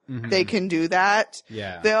know they can do that.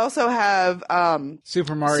 Yeah. They also have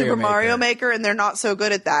Super Mario Maker, and they're not so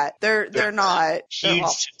good at that. They're not.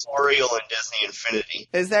 Huge tutorial in Disney Infinity.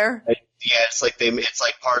 Is there? Yeah, it's like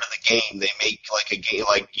part of the game. They make like a game,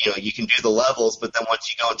 you can do the levels, but then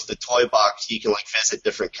once you go into the toy box, you can like visit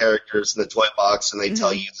different characters in the toy box, and they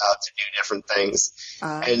tell you how to do different things.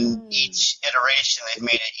 And each iteration, they've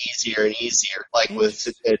made it easier and easier. Like with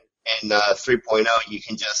in 3.0, you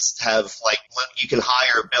can just have you can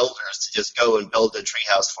hire builders to just go and build a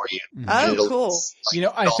treehouse for you. Oh, cool.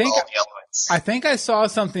 I think I saw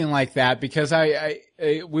something like that because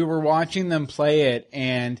we were watching them play it,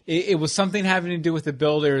 and it was something having to do with the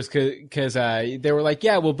builders because they were like,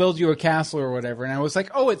 yeah, we'll build you a castle or whatever. And I was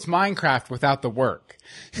like, oh, it's Minecraft without the work.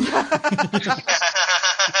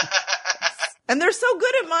 And they're so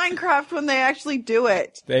good at Minecraft when they actually do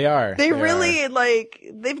it. They are. They really,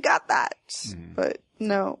 they've got that. But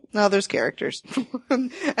no, there's characters.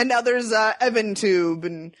 And now there's EvanTube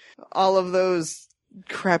and all of those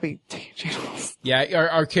crappy channels. Yeah,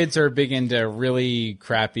 our kids are big into really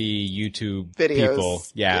crappy YouTube Videos. people.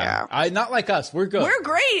 Yeah. Not like us. We're good. We're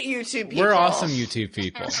great at YouTube people. We're awesome YouTube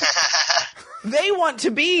people. They want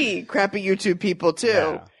to be crappy YouTube people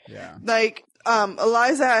too. Yeah. Like,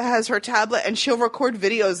 Eliza has her tablet and she'll record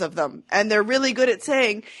videos of them. And they're really good at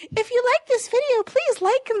saying, if you like this video, please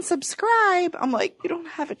like and subscribe. I'm like, you don't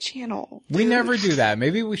have a channel. We never do that.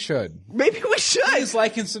 Maybe we should. Maybe we should. Please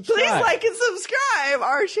like and subscribe. Please like and subscribe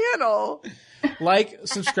our channel. Like,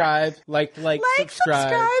 subscribe,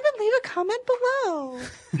 subscribe. And leave a comment below.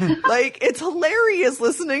 It's hilarious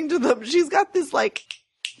listening to them. She's got this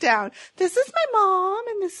down. This is my mom,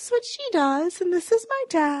 and this is what she does, and this is my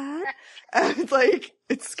dad. And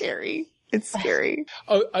it's scary. It's scary.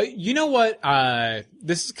 Oh, you know what?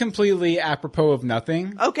 This is completely apropos of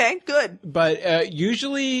nothing. Okay, good. But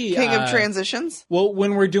usually, King of transitions. Well,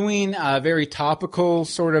 when we're doing very topical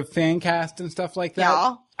sort of fan cast and stuff like that,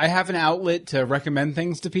 Yeah. I have an outlet to recommend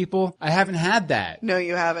things to people. I haven't had that. No,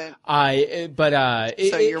 you haven't.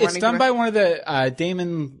 It's done by one of the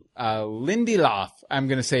Damon Lindelof. I'm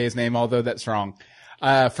going to say his name, although that's wrong.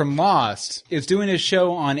 From Lost, is doing a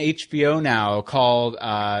show on HBO now called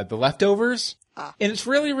The Leftovers. And it's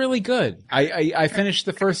really, really good. I finished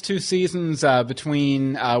the first 2 seasons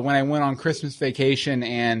between when I went on Christmas vacation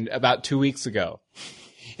and about 2 weeks ago.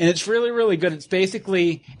 And it's really, really good. It's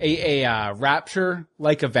basically a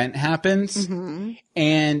Rapture-like event happens,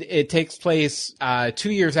 and it takes place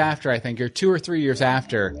 2 years after, I think, or 2 or 3 years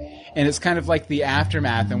after. And it's kind of like the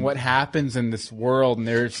aftermath and what happens in this world. And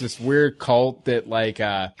there's this weird cult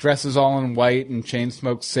that dresses all in white and chain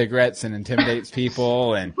smokes cigarettes and intimidates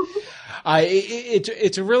people. And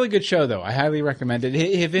it's a really good show, though. I highly recommend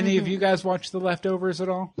it. Have any of you guys watched The Leftovers at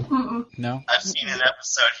all? No? I've seen an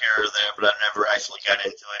episode here or there, but I've never actually got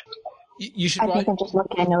into it. You should I watch. think I'm just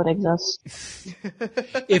lucky I know it exists.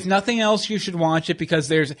 If nothing else, you should watch it because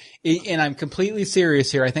there's, and I'm completely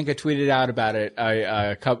serious here. I think I tweeted out about it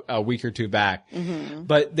a week or two back.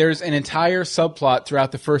 But there's an entire subplot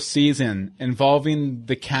throughout the first season involving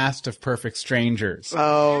the cast of Perfect Strangers.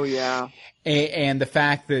 Oh, yeah. And the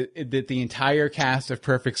fact that the entire cast of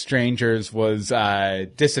Perfect Strangers was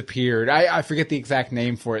disappeared. I forget the exact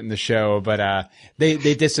name for it in the show, but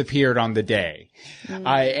they disappeared on the day.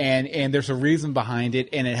 And there's a reason behind it,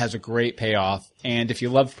 and it has a great payoff. And if you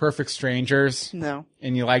love Perfect Strangers, no,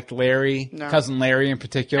 and you liked Larry, no. Cousin Larry in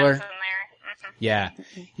particular, Cousin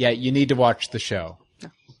Larry. yeah, you need to watch the show.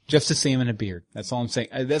 Just to see him in a beard. That's all I'm saying.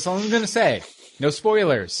 That's all I'm going to say. No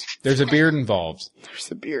spoilers. There's a beard involved.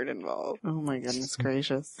 There's a beard involved. Oh my goodness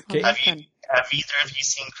gracious. Okay. Have either of you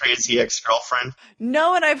seen Crazy Ex-Girlfriend?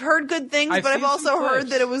 No, and I've heard good things, but I've seen also some heard clips.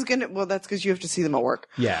 that it was gonna. Well, that's because you have to see them at work.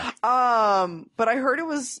 Yeah. But I heard it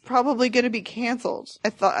was probably gonna be canceled.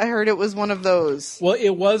 I heard it was one of those. Well, it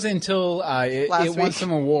was until it won week.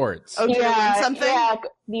 some awards. Oh, did it win something? Yeah,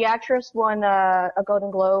 the actress won a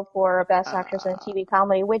Golden Globe for Best Actress in a TV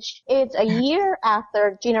Comedy, which is a year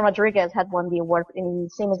after Gina Rodriguez had won the award in the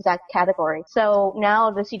same exact category. So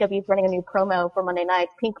now the CW is running a new promo for Monday night,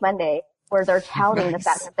 Pink Monday, where they're touting the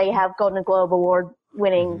fact that they have Golden Globe Award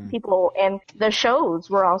winning people, and the shows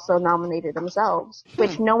were also nominated themselves,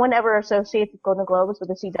 which no one ever associates with Golden Globes with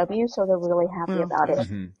the CW, so they're really happy about it.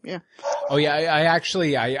 Yeah. Oh yeah, I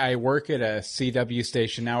actually work at a CW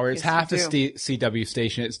station now, or it's Yes, half you the CW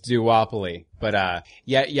station. It's duopoly, but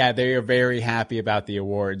yeah, they are very happy about the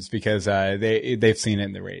awards because they've seen it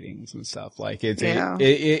in the ratings and stuff. Like it's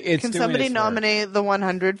it's. Can doing somebody its work. nominate the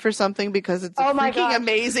 100 for something because it's a freaking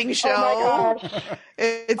amazing show. Oh my gosh.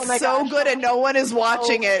 It's so good and no one is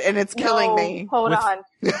watching it and it's killing me. Hold on.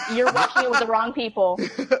 You're watching it with the wrong people.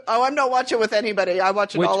 Oh, I'm not watching with anybody. I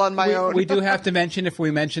watch it all on my own. We do have to mention, if we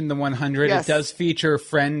mention the 100, Yes. it does feature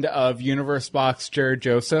friend of Universe Box, Jared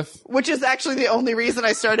Joseph. Which is actually the only reason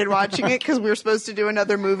I started watching it, because we were supposed to do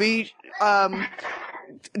another movie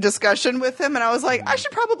discussion with him, and I was like, I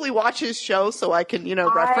should probably watch his show so I can,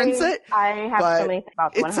 reference it. I have so many things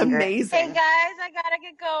about the It's 100. amazing. Hey guys, I gotta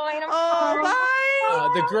get going. I'm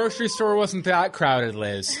Oh, The grocery store wasn't that crowded,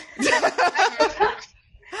 Liz. bye.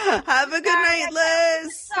 Have a good night,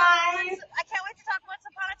 Liz. I can't wait to talk Once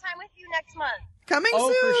Upon a Time with you next month. Coming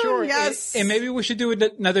Oh, soon. for sure. Yes. And maybe we should do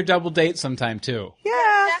another double date sometime, too.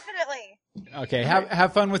 Yeah. Definitely. Okay,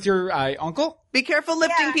 have fun with your uncle? Be careful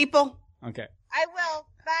lifting Yeah. people. Okay. I will.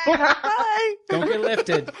 Bye. Bye. Don't get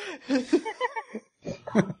lifted.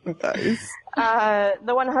 Nice.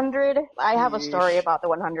 The 100, I have a story about the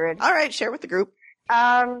 100. All right, share with the group.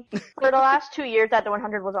 For the last 2 years that the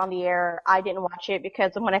 100 was on the air, I didn't watch it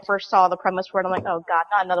because when I first saw the premise for it, I'm like, oh god,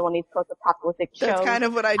 not another one of these post-apocalyptic shows. That's kind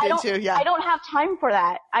of what I did too, yeah. I don't have time for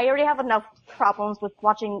that. I already have enough problems with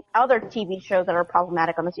watching other TV shows that are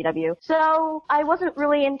problematic on the CW. So I wasn't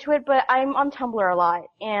really into it, but I'm on Tumblr a lot,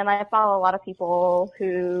 and I follow a lot of people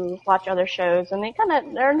who watch other shows, and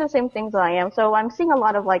they're into the same things that I am. So I'm seeing a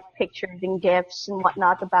lot of like pictures and GIFs and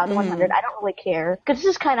whatnot about the 100. I don't really care, because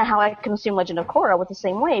this is kind of how I consume Legend of Korra, with the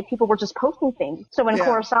same way. People were just posting things. So when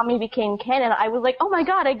Korrasami became canon, I was like, oh my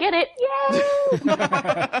god, I get it. Yay!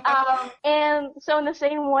 And so in the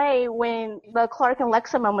same way, when the Clark and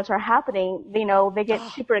Lexa moments are happening, they get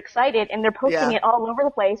super excited and they're posting it all over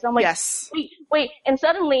the place. And I'm like, wait. And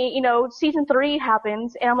suddenly, season 3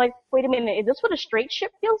 happens and I'm like, wait a minute, is this what a straight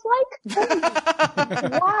ship feels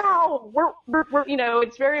like? Wow. We're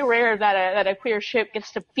it's very rare that a queer ship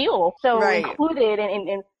gets to feel so included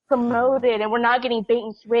and promoted, and we're not getting bait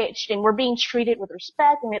and switched, and we're being treated with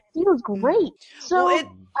respect, and it feels great. So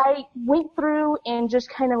I went through and just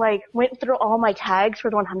kind of went through all my tags for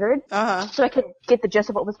the 100, so I could get the gist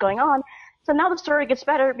of what was going on. So now the story gets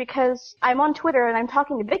better because I'm on Twitter and I'm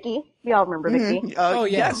talking to Vicky. We all remember Vicky. Oh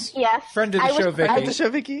yes. Yes. Friend of the show, Vicky. Friend of the show,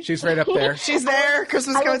 Vicky. She's right up there. She's there.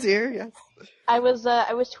 Christmas comes here. Yes. I was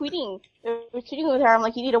tweeting with her. I'm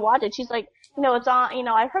like, you need to watch it. She's like, it's on,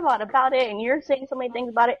 I heard a lot about it and you're saying so many things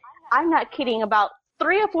about it. I'm not kidding. About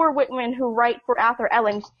 3 or 4 women who write for Arthur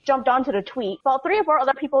Ellen jumped onto the tweet, while 3 or 4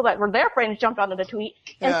 other people that were their friends jumped onto the tweet,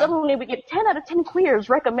 and suddenly we get 10 out of 10 queers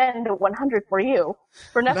recommend 100 for you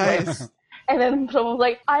for Netflix. Nice. And then someone was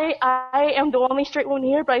like, I am the only straight one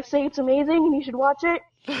here, but I say it's amazing and you should watch it.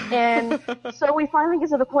 And so we finally get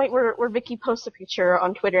to the point where Vicky posts a picture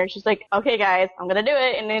on Twitter and she's like, okay guys, I'm gonna do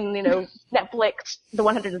it. And then, Netflix, the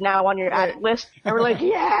 100 is now on your ad list. And we're like,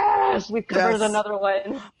 yes, we've covered another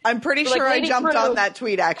one. I'm pretty sure I jumped on that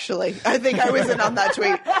tweet, actually. I think I was in on that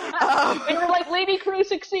tweet. And we're like, Lady Crew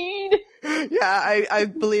succeed. Yeah, I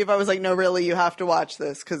believe I was like, no, really, you have to watch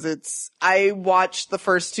this, because I watched the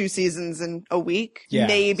first 2 seasons in a week. Yeah,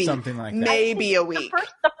 maybe. something like that. Maybe a week.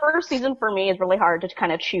 The first season for me is really hard to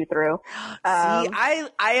kind of chew through. I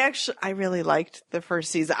really liked the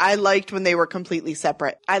first season. I liked when they were completely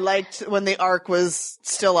separate. I liked when the arc was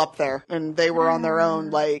still up there and they were on their own,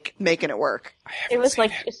 like making it work. It was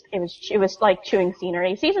like it was like chewing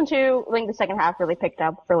scenery. Season 2, I think the second half really picked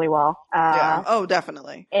up really well. Yeah. Oh,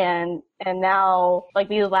 definitely. And now, like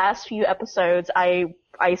these last few episodes, I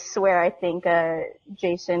swear I think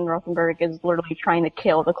Jason Rothenberg is literally trying to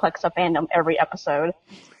kill the Clexa fandom every episode.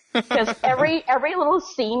 Because every little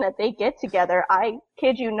scene that they get together, I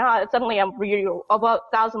kid you not, suddenly about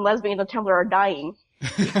 1,000 lesbians in Tumblr are dying.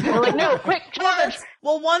 They're like, no, quick, charge!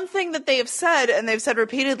 Well, one thing that they have said, and they've said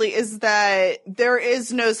repeatedly, is that there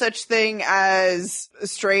is no such thing as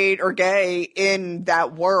straight or gay in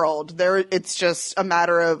that world. It's just a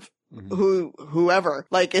matter of whoever.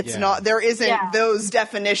 Like, it's not, there isn't, those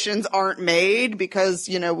definitions aren't made because,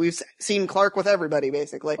 we've seen Clark with everybody,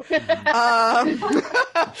 basically.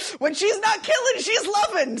 When she's not killing, she's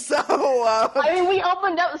loving, so. I mean, we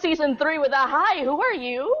opened up season 3 with a hi, who are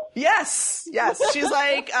you? Yes. She's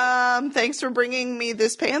like, thanks for bringing me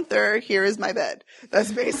this panther. Here is my bed.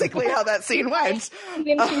 That's basically how that scene went.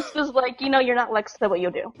 And she's just like, you're not Lex, so what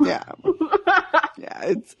you'll do. Yeah.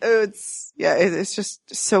 It's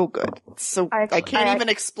just so good. So I can't even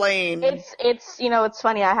explain. It's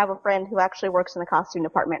funny. I have a friend who actually works in the costume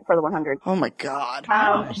department for the 100. Oh my god.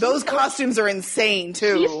 Those costumes are insane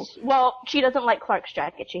too. She doesn't like Clark's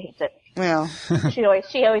jacket. She hates it. Well, she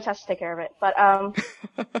always has to take care of it. But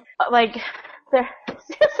like there's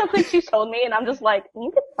something she told me, and I'm just like,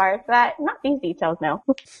 you get fired for that. Not these details, no.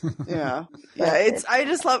 Yeah.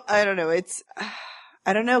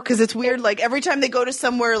 I don't know, because it's weird, like, every time they go to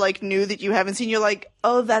somewhere, like, new that you haven't seen, you're like,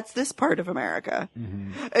 oh, that's this part of America.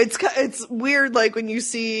 Mm-hmm. It's weird, like, when you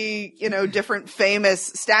see, different famous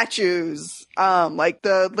statues, like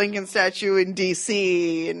the Lincoln statue in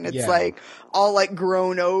D.C., and it's, like, all, like,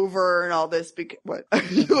 grown over and all this. What?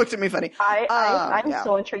 You looked at me funny. I'm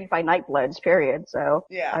still intrigued by Nightbloods, period, so.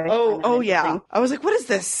 Yeah. I was like, what is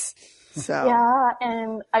this? So. Yeah,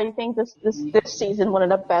 and I think this season, one of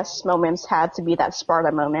the best moments had to be that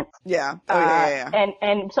Sparta moment. Yeah. Yeah.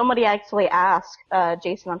 And somebody actually asked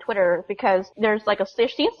Jason on Twitter, because there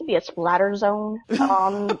seems to be a splatter zone in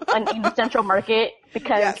the Central Market,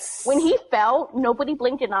 because when he fell, nobody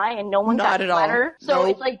blinked an eye and no one got splattered. So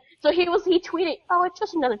it's like, he tweeted, oh, it's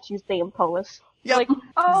just another Tuesday in Polis. Yep. Like,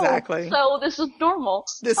 exactly. So this is normal.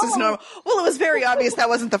 This is normal. Well, it was very obvious that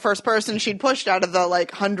wasn't the first person she'd pushed out of the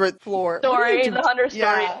 100th floor. The 100th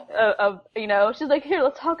story of she's like, here,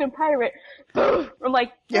 let's talk in pirate. I'm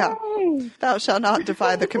like, thou shalt not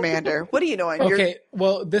defy the commander. What are you doing? Okay,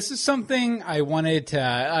 well, this is something I wanted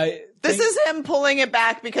to. This is him pulling it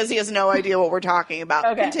back because he has no idea what we're talking about.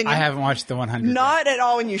 Okay. Continue. I haven't watched the 100. Not at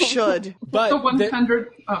all, and you should. But the 100.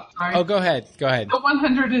 Sorry. Oh, go ahead. The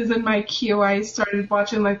 100 is in my queue. I started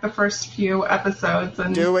watching the first few episodes.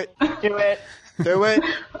 And Do it. Okay.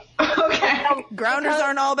 Grounders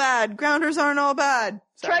aren't all bad.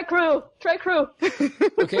 Try crew.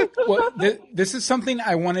 Okay, well, this is something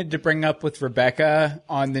I wanted to bring up with Rebecca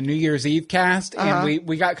on the New Year's Eve cast, and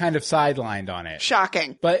we got kind of sidelined on it.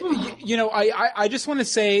 Shocking. But, I just want to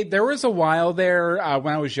say there was a while there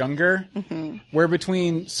when I was younger where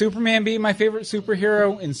between Superman being my favorite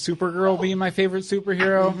superhero and Supergirl being my favorite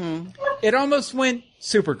superhero, it almost went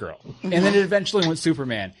Supergirl, and then it eventually went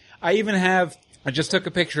Superman. I just took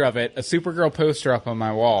a picture of it, a Supergirl poster up on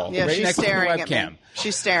my wall, right next to the webcam.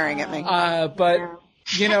 She's staring at me. But,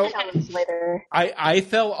 I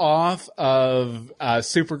fell off of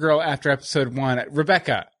Supergirl after episode 1.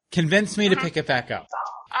 Rebecca, convince me to pick it back up.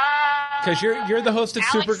 Because you're the host of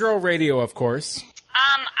Alex, Supergirl Radio, of course.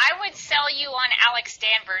 I would sell you on Alex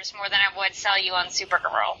Danvers more than I would sell you on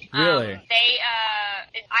Supergirl. Really?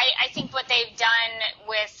 I think what they've done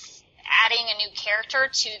with adding a new character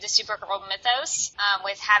to the Supergirl mythos,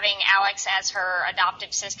 with having Alex as her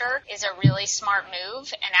adoptive sister, is a really smart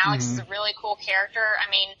move, and Alex is a really cool character.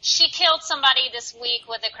 I mean, she killed somebody this week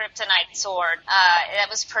with a kryptonite sword. That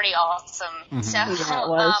was pretty awesome. So,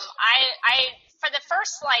 for the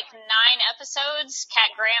first 9 episodes, Cat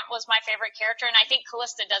Grant was my favorite character, and I think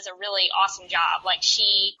Callista does a really awesome job.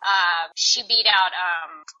 She beat out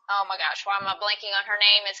oh my gosh, why am I blanking on her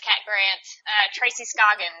name? Is Cat Grant Tracy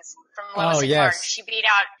Scoggins from Lois and Clark. She beat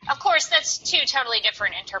out. Of course, that's 2 totally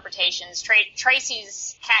different interpretations.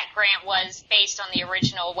 Tracy's Cat Grant was based on the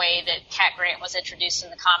original way that Cat Grant was introduced in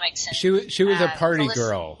the comics. And, she was a party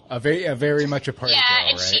girl, a very much a party girl. Yeah,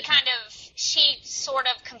 and right? she sort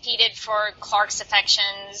of competed for Clark's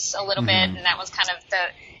affections a little bit, and that was kind of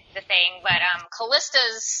the thing, but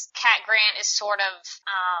Callista's Cat Grant is sort of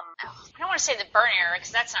I don't want to say the burn error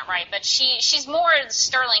because that's not right, but she's more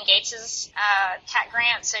Sterling Gates's Cat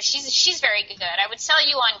Grant, so she's very good. I would sell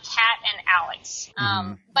you on Cat and Alex,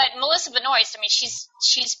 but Melissa Benoist, I mean,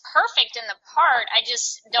 she's perfect in the part. I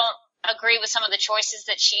just don't agree with some of the choices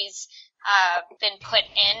that she's been put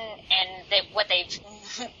in and what they've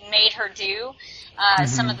made her do.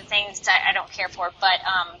 Some of the things I don't care for. But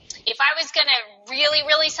if I was going to really,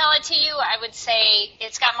 really sell it to you, I would say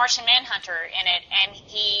it's got Martian Manhunter in it, and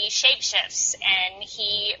he shapeshifts, and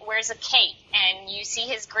he wears a cape, and you see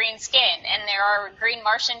his green skin, and there are green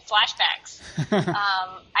Martian flashbacks.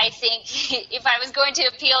 I think if I was going to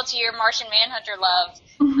appeal to your Martian Manhunter love,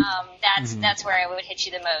 that's where I would hit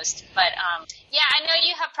you the most. But yeah, I know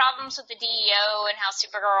you have problems with the DEO and how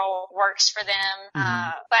Supergirl works for them,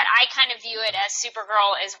 but I kind of view it as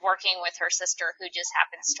Supergirl is working with her sister who just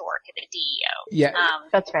happens to work at the DEO. Yeah,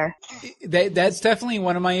 that's fair. That's definitely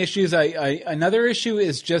one of my issues. Another issue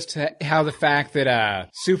is just how the fact that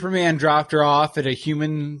Superman dropped her off at a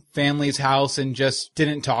human family's house and just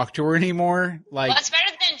didn't talk to her anymore. Like, well, it's better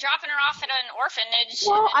than dropping her off at an orphanage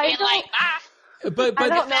and being like, bye. But I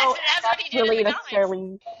don't know that's what he did really in the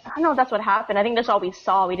necessarily. I don't know if that's what happened. I think that's all we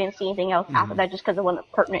saw. We didn't see anything else after that just because it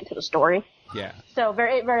wasn't pertinent to the story. Yeah. So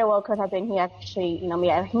very, very well could have been he actually,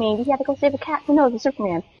 maybe he had to go save a cat. Who knows? It's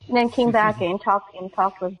Superman. And then came back and talked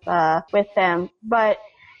with them. But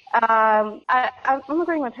I'm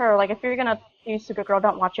agreeing with her. Like, if you're gonna do Supergirl,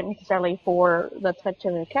 don't watch it necessarily for the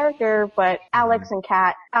particular character, but Alex and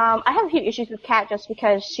Kat. I have a few issues with Kat just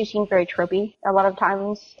because she seems very tropey a lot of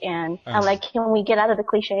times, and I'm like, can we get out of the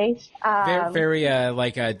cliches? Very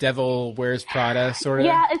like a Devil Wears Prada sort of.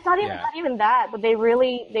 Yeah, it's not even that, but they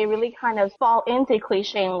really kind of fall into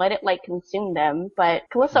cliche and let it like consume them. But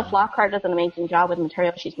Calista Flockhart does an amazing job with the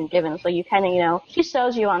material she's been given, so you kind of she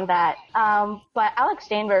sells you on that. But Alex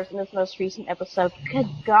Danvers in this most recent episode, good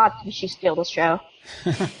God, did she steal the show?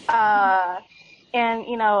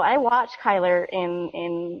 And I watched Kyler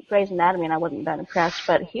in Grey's Anatomy and I wasn't that impressed,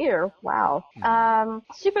 but here, wow.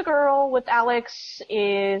 Supergirl with Alex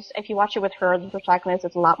is, if you watch it with her, the protagonist,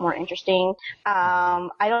 it's a lot more interesting. I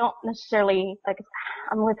don't necessarily,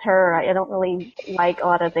 I'm with her, I don't really like a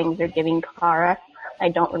lot of things they're giving Kara. I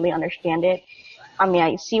don't really understand it. I mean,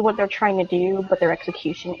 I see what they're trying to do, but their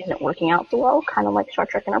execution isn't working out so well, kind of like Star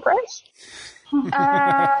Trek Enterprise.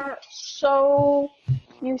 So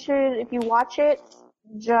you should, if you watch it,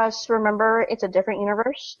 just remember it's a different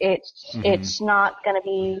universe. It's not going to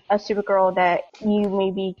be a Supergirl that you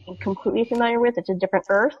may be completely familiar with. It's a different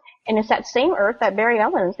Earth, and it's that same Earth that Barry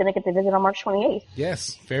Allen is going to get to visit on March 28th.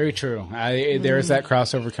 Yes, very true. There's that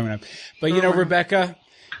crossover coming up. But Rebecca,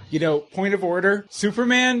 point of order,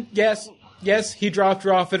 Superman, yes, he dropped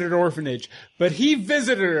her off at an orphanage, but he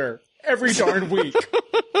visited her every darn week.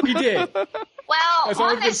 He did. Well,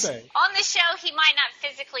 on the show, he might not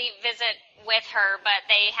physically visit with her, but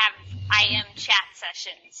they have IM chat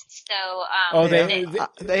sessions. So, they IM.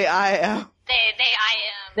 They IM.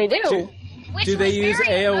 They do. Do they use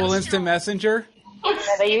AOL Instant Messenger? Yeah,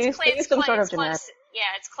 they use some sort of generic.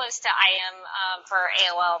 Yeah, it's close to IM for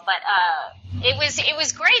AOL, but it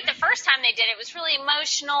was great the first time they did it. It was really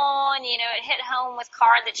emotional, and it hit home with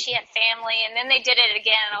Kara that she had family, and then they did it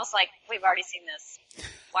again, and I was like, we've already seen this.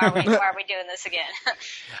 Why are we doing this again?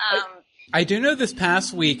 I do know this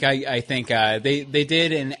past week, I think they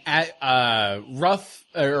did an rough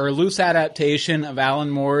or loose adaptation of Alan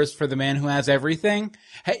Moore's For the Man Who Has Everything.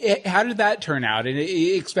 How did that turn out, and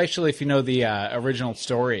especially if you know the original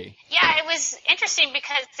story? Yeah, it was interesting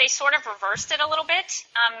because they sort of reversed it a little bit.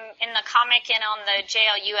 In the comic and on the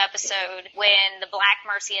JLU episode, when the Black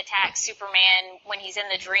Mercy attacks Superman when he's in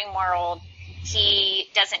the dream world, he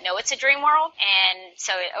doesn't know it's a dream world, and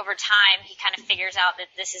so over time he kind of figures out that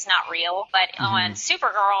this is not real. But on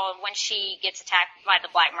Supergirl, when she gets attacked by the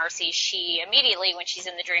Black Mercy, she immediately, when she's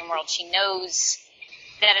in the dream world, she knows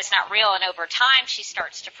that it's not real, and over time she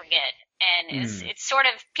starts to forget. And it's sort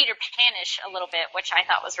of Peter Pan-ish a little bit, which I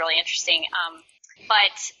thought was really interesting.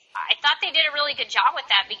 But I thought they did a really good job with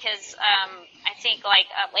that because I think, like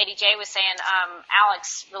Lady J was saying,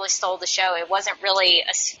 Alex really stole the show. It wasn't really,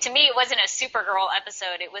 to me, it wasn't a Supergirl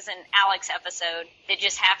episode. It was an Alex episode that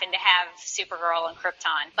just happened to have Supergirl and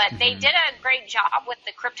Krypton. But they did a great job with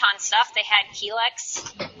the Krypton stuff. They had Helix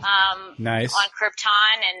nice on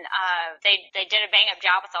Krypton, and they did a bang-up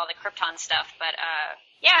job with all the Krypton stuff. But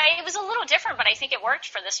yeah, it was a little different, but I think it worked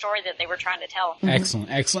for the story that they were trying to tell.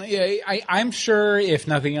 Excellent. Yeah, I'm sure if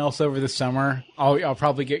nothing else over the summer, I'll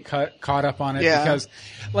probably get caught up on it because,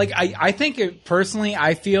 like, I think personally,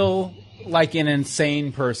 I feel like an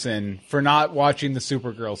insane person for not watching the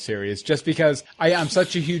Supergirl series, just because I'm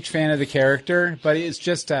such a huge fan of the character, but it's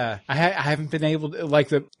just, I haven't been able to, like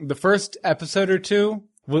the first episode or two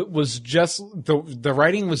was just, the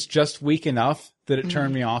writing was just weak enough that it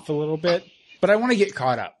turned me off a little bit. But I want to get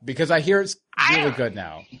caught up because I hear it's really good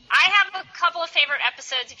now. I have a couple of favorite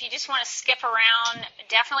episodes. If you just want to skip around,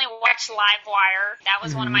 definitely watch Livewire. That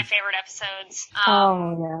was one of my favorite episodes.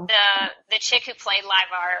 The chick who played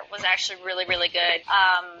Livewire was actually really, really good.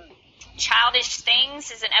 Childish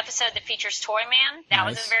Things is an episode that features Toyman. That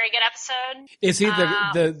was a very good episode. Is he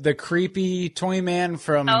the creepy Toyman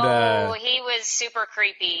from he was super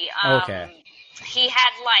creepy. Okay. He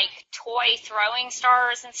had like toy throwing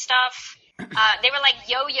stars and stuff. They were like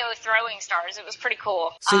yo-yo throwing stars. It was pretty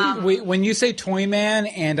cool. See, when you say Toyman,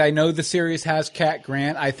 and I know the series has Cat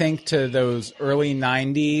Grant, I think to those early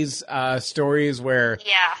 90s stories where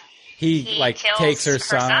he like takes her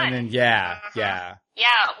son and yeah.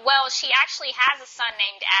 Well, she actually has a son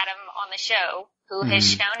named Adam on the show who has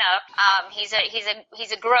shown up. He's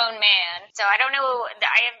a grown man. So I don't know.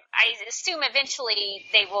 I assume eventually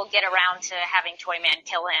they will get around to having Toyman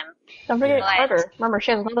kill him. Don't forget Carter. Remember,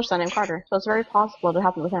 she has another son named Carter, so it's very possible to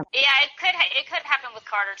happen with him. Yeah, it could happen with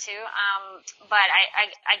Carter too. But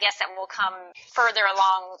I guess that will come further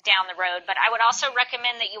along down the road. But I would also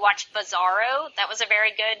recommend that you watch Bizarro. That was a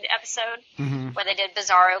very good episode where they did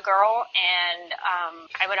Bizarro Girl, and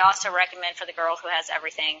I would also recommend For the Girl Who Has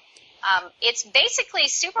Everything. It's basically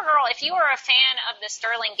Supergirl. If you are a fan of the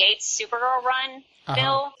Sterling Gates Supergirl run,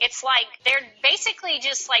 Bill, it's like they're basically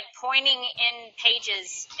just like pointing in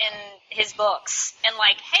pages in his books and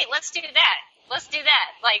like, hey, let's do that. Let's do that.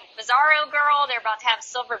 Like Bizarro Girl, they're about to have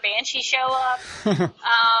Silver Banshee show up.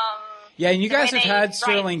 Yeah, and you guys have had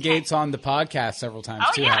Sterling Gates on the podcast several times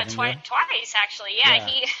too, haven't you? Twice actually. Yeah.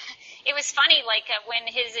 It was funny, like, when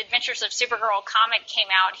his Adventures of Supergirl comic came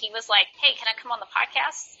out, he was like, hey, can I come on the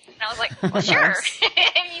podcast? And I was like, well, sure,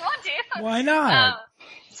 if you want to. Why not?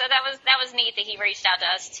 So that was neat that he reached out to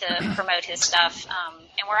us to promote his stuff.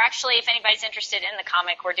 And we're actually, if anybody's interested in the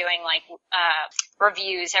comic, we're doing, like,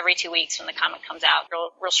 reviews every 2 weeks when the comic comes out,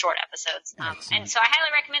 real short episodes. And so I highly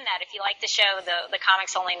recommend that. If you like the show, the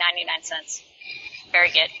comic's only 99 cents. Very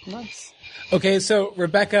good. Nice. Okay, so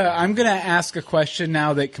Rebecca, I'm going to ask a question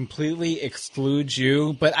now that completely excludes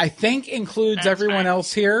you, but I think includes everyone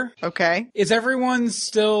else here. Okay. Is everyone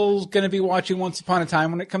still going to be watching Once Upon a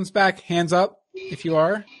Time when it comes back? Hands up if you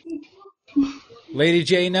are. Lady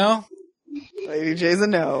J, no? Lady J's a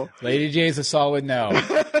no. Lady J's a solid no.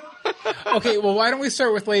 Okay, well, why don't we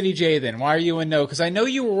start with Lady J then? Why are you a no? Because I know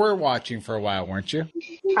you were watching for a while, weren't you?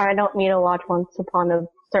 I don't need to watch Once Upon a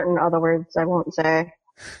certain other words I won't say.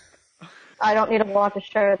 I don't need to watch a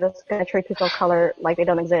show that's going to treat people of color like they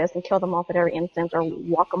don't exist and kill them off at every instance or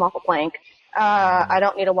walk them off a plank. I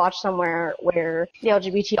don't need to watch somewhere where the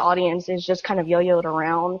LGBT audience is just kind of yo-yoed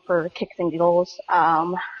around for kicks and giggles.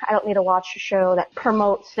 I don't need to watch a show that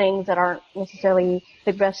promotes things that aren't necessarily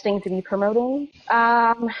the best thing to be promoting.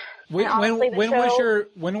 When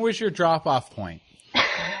was your drop-off point?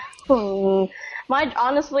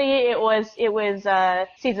 Honestly, it was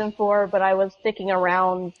season 4, but I was sticking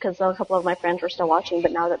around because a couple of my friends were still watching.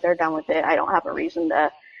 But now that they're done with it, I don't have a reason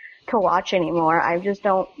to watch anymore. I just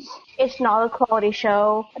don't. It's not a quality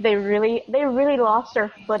show. They really lost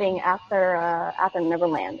their footing after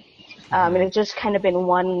Neverland. And it's just kind of been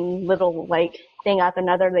one little thing after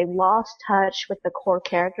another. They've lost touch with the core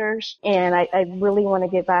characters, and I really want to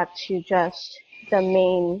get back to just the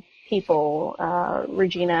main people,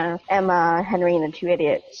 Regina, Emma, Henry, and the 2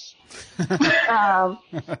 idiots.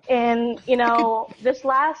 And, this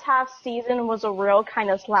last half season was a real kind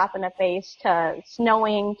of slap in the face to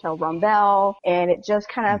Snowing, to Rumbelle, and it just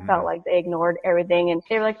kind of felt like they ignored everything, and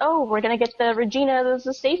they were like, oh, we're going to get the Regina as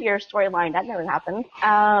the Savior storyline. That never happened.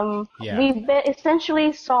 We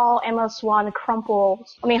essentially saw Emma Swan crumple.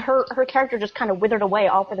 I mean, her character just kind of withered away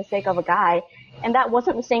all for the sake of a guy. And that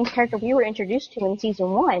wasn't the same character we were introduced to in season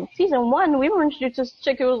 1. Season 1, we were introduced to this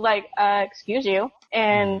chick who was like, excuse you.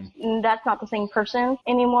 And that's not the same person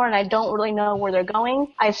anymore, and I don't really know where they're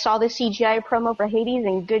going. I saw the CGI promo for Hades,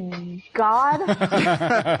 and good God.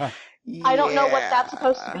 I don't know what that's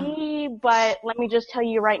supposed to be, but let me just tell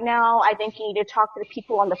you right now, I think you need to talk to the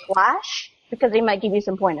people on The Flash, because they might give you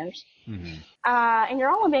some pointers. And you're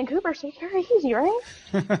all in Vancouver, so it's very easy, right?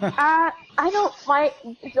 I don't like,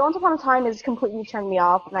 Once Upon a Time has completely turned me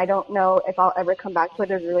off, and I don't know if I'll ever come back to it.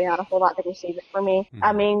 There's really not a whole lot that can save it for me.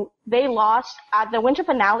 I mean, they lost, at the winter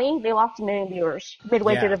finale, they lost 1 million viewers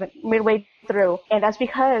midway through, and that's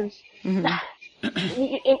because in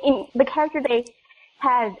the character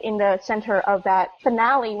had in the center of that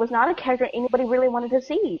finale was not a character anybody really wanted to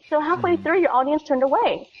see. So halfway through, your audience turned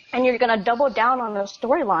away. And you're going to double down on the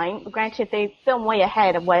storyline. Granted, they film way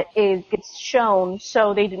ahead of what gets shown,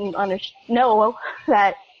 so they didn't know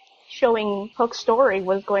that showing Hook's story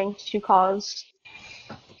was going to cause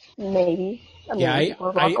maybe a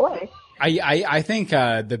people walk away. I think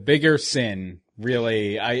the bigger sin,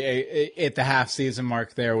 really, at the half-season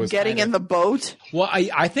mark there was getting in the boat. Well,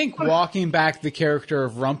 I think walking back the character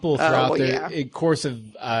of Rumple throughout the course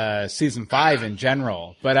of season 5 in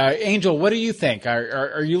general. But Angel, what do you think?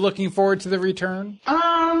 Are you looking forward to the return?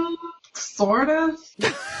 Sort of.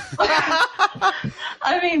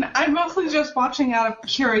 I mean, I'm mostly just watching out of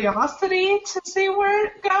curiosity to see where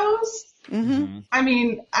it goes. Mm-hmm. I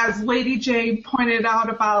mean, as Lady J pointed out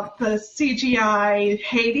about the CGI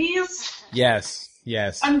Hades. Yes.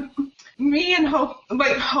 Me and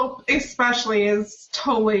Hope especially is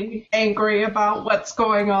totally angry about what's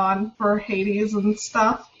going on for Hades and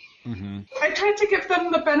stuff. Mm-hmm. I tried to give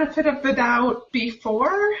them the benefit of the doubt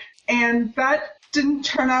before, and that didn't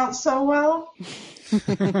turn out so well.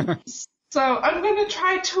 So I'm going to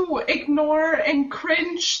try to ignore and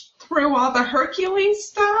cringe through all the Hercules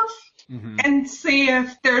stuff. Mm-hmm. And see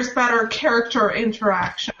if there's better character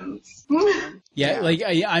interactions.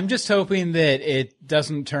 I'm just hoping that it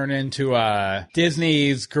doesn't turn into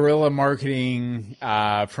Disney's guerrilla marketing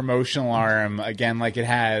promotional arm again, like it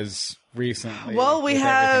has recently. Well, we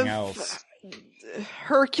have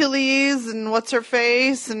Hercules and what's her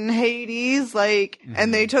face and Hades,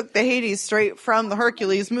 and they took the Hades straight from the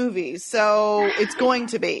Hercules movies, so it's going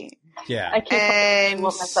to be. Yeah, I keep hoping they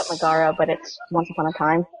won't mess up Megara, but it's Once Upon a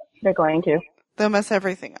Time. They're going to. They'll mess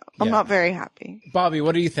everything up. I'm not very happy. Bobby,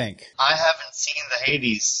 what do you think? I haven't seen the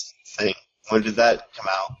Hades thing. When did that come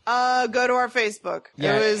out? Go to our Facebook.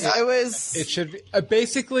 Yeah, it should be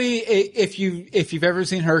basically if you've ever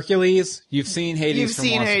seen Hercules, you've seen Hades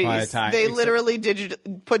from Once Upon a Time. They literally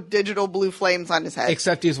put digital blue flames on his head.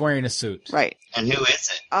 Except he's wearing a suit. Right. And who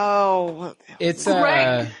is it? Oh, it's some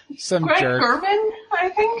Greg jerk. German, I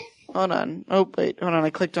think. Hold on. Oh, wait. Hold on.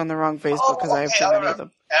 I clicked on the wrong Facebook because I have too many of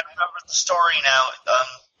them. I remember the story now.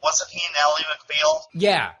 Wasn't he an Ally McBeal?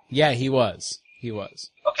 Yeah, he was. Okay,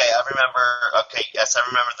 I remember. Okay, yes, I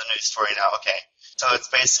remember the news story now. Okay, so it's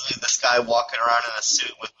basically this guy walking around in a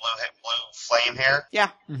suit with blue flame hair. Yeah.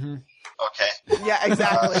 Mm-hmm. Okay. Yeah,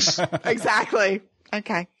 exactly. Exactly.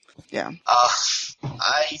 Okay. Yeah.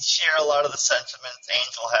 I share a lot of the sentiments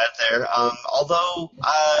Angel had there. Although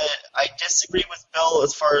I disagree with Bill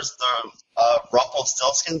as far as the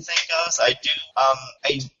Rumpelstiltskin thing goes. I do.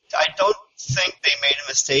 I don't think they made a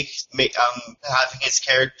mistake having his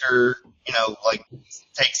character,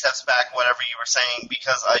 take steps back, whatever you were saying,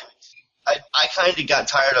 because I kind of got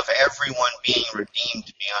tired of everyone being redeemed,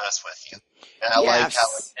 to be honest with you. And I like how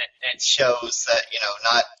it shows that,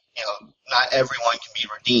 not everyone can be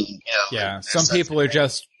redeemed. Some people are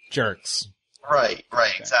just jerks. Right,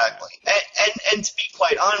 exactly. And to be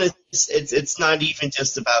quite honest, it's not even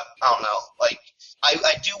just about, I don't know,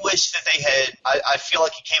 I do wish that they had, I feel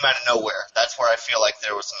like it came out of nowhere. That's where I feel like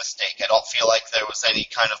there was a mistake. I don't feel like there was any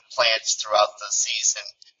kind of plans throughout the season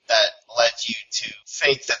that led you to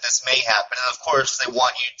think that this may happen. And of course, they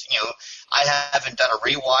want you to, I haven't done a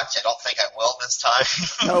rewatch. I don't think I will this time.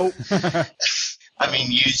 Nope. I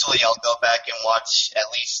mean, usually I'll go back and watch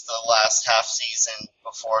at least the last half season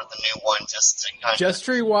before the new one just to Just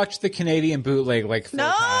rewatch the Canadian bootleg 4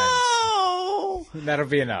 times. That'll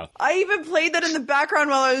be enough. I even played that in the background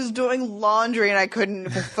while I was doing laundry and I couldn't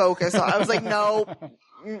focus on it. I was like, no,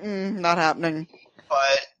 not happening.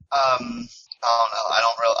 But, I don't know. I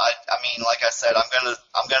don't really. I mean, like I said, I'm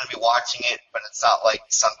gonna be watching it, but it's not like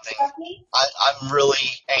something. I'm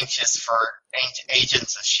really anxious for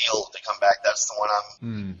Agents of S.H.I.E.L.D. to come back. That's the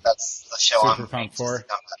one That's the show super I'm pumped for. To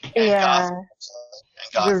come back. And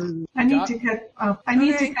Gotham. I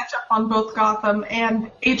need to catch up on both Gotham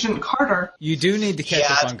and Agent Carter. You do need to catch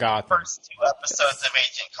up on Gotham. First 2 episodes of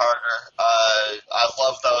Agent Carter. I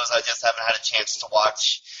love those. I just haven't had a chance to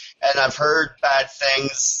watch. And I've heard bad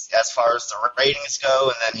things as far as the ratings go,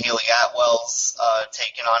 and then Haley Atwell's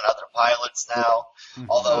taking on other pilots now,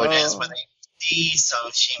 although it is with ABC, so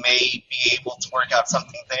she may be able to work out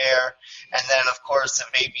something there. And then, of course,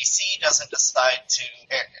 if ABC doesn't decide to,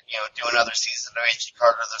 do another season of Agent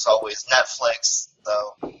Carter, there's always Netflix.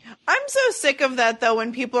 So I'm so sick of that, though,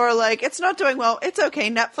 when people are like, it's not doing well, it's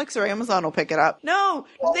okay, Netflix or Amazon will pick it up. No,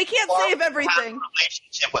 they can't save everything. Have a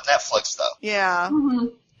relationship with Netflix, though. Yeah. Mm-hmm.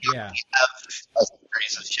 Yeah. You have a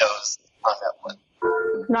series of shows on Netflix.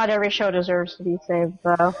 Not every show deserves to be saved,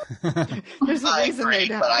 though. There's a reason they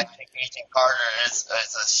don't. But I think Agent Carter is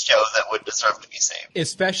a show that would deserve to be saved.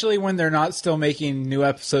 Especially when they're not still making new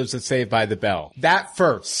episodes of Saved by the Bell. That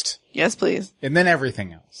first. Yes, please. And then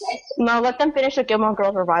everything else. No, let them finish the Gilmore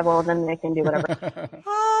Girls revival, and then they can do whatever.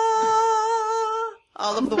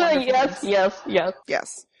 All of the wonderful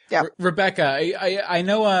Yes. Yeah. Rebecca, I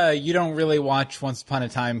know you don't really watch Once Upon a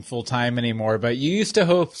Time full time anymore, but you used to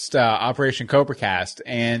host Operation Cobracast,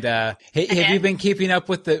 and have you been keeping up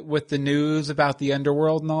with the news about the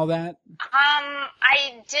underworld and all that?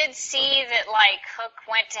 I did see that like Hook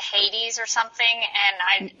went to Hades or something,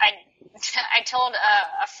 and I told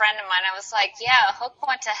a friend of mine, I was like, yeah, Hook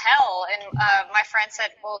went to hell, and my friend said,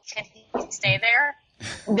 well, can he stay there?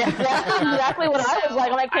 That's exactly what I was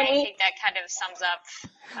like. I think that kind of sums up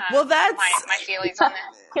that's my feelings on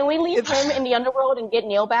that. Can we leave him in the underworld and get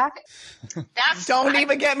Neil back? Don't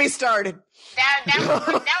even get me started. That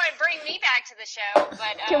would bring me back to the show.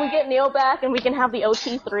 But can we get Neil back and we can have the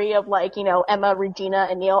OT3 of like, Emma, Regina,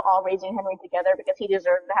 and Neil all raising Henry together because he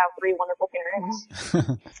deserves to have 3 wonderful parents.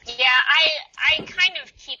 Yeah, I kind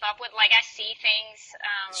of keep up with, like, I see things.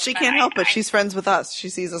 She can't help it. She's friends with us. She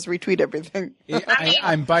sees us retweet everything.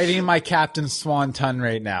 I'm biting my Captain Swan tongue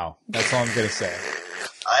right now. That's all I'm going to say.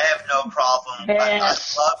 I have no problem. I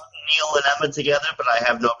love Neil and Emma together, but I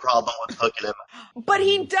have no problem with Hook and Emma. But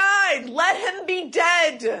he died. Let him be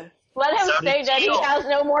dead. Let him stay dead. He has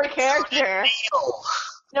no more character.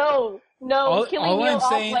 No. Killing Neil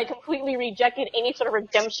off like completely rejected any sort of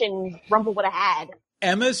redemption Rumble would have had.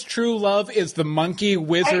 Emma's true love is the monkey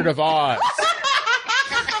Wizard of Oz.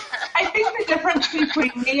 I think the difference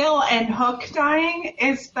between Neil and Hook dying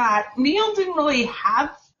is that Neil didn't really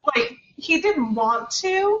have, like, he didn't want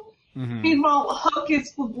to. Mm-hmm. Meanwhile, Hook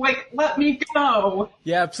is like, let me go.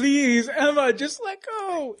 Yeah, please, Emma, just let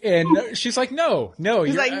go. And she's like, no.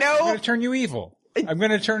 He's like, no. I'm going to turn you evil. I'm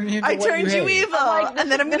going to turn you into what you hate. evil. Like,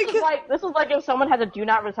 and then I'm going to kill. This is like if someone has a do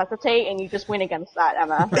not resuscitate and you just went against that,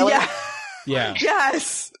 Emma. Really? Yeah. Yeah.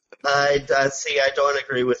 Yes. I don't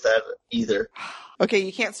agree with that either. Okay,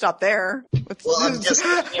 you can't stop there. Well, I'm just,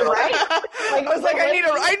 right? I was like, I need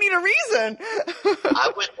a reason.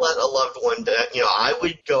 I would let a loved one die. I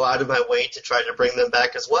would go out of my way to try to bring them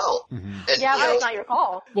back as well. Mm-hmm. And, that's not your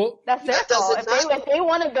call. Well, that's their call. If they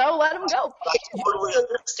want to go, let them go. I totally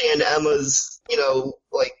understand Emma's,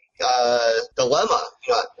 dilemma.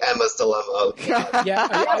 Emma's dilemma. Yeah,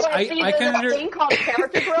 I can understand. Thing called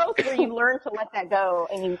character growth, where you learn to let that go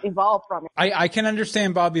and you evolve from it. I can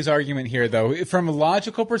understand Bobby's argument here, though. From a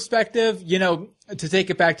logical perspective, to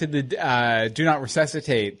take it back to the do not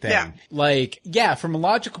resuscitate thing. Yeah. From a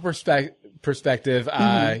logical perspective,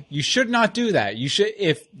 you should not do that. You should,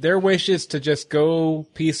 if their wish is to just go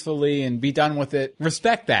peacefully and be done with it,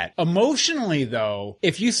 respect that. Emotionally, though,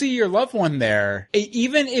 if you see your loved one there,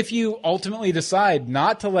 even if you ultimately decide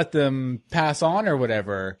not to let them pass on or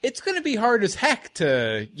whatever, it's going to be hard as heck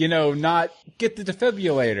to, not get the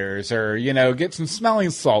defibrillators or, get some smelling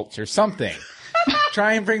salts or something.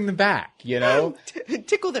 Try and bring them back,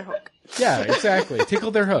 Tickle their hook. Yeah, exactly. Tickle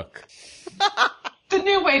their hook. The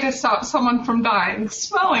new way to stop someone from dying,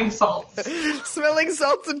 smelling salts. Smelling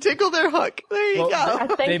salts and tickle their hook. There you go.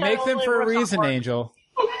 They make them for a reason, Angel.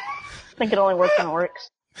 I think it only works when it works.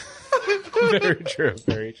 Very true,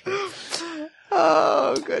 very true.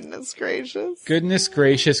 Oh, goodness gracious. Goodness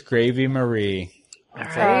gracious, Gravy Marie.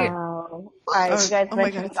 That's right. You guys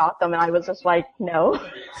mentioned Gotham, and I was just like, no.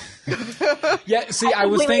 Yeah, see, I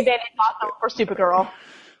was thinking Gotham for Supergirl.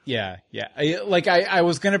 Yeah. I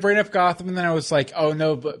was going to bring up Gotham, and then I was like, oh,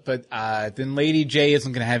 no, but then Lady J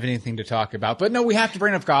isn't going to have anything to talk about. But no, we have to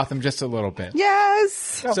bring up Gotham just a little bit. Yes!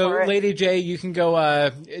 So, Lady J, you can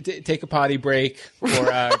go take a potty break or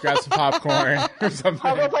grab some popcorn or something.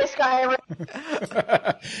 I'll go play Skyrim.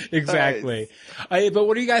 Exactly. Nice. But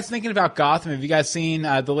what are you guys thinking about Gotham? Have you guys seen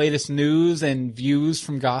the latest news and views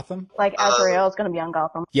from Gotham? Like, Azrael is going to be on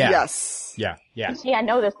Gotham. Yeah. Yes. Yeah. See, I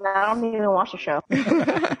know this, and I don't even watch the show.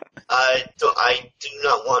 I do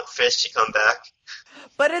not want Fish to come back.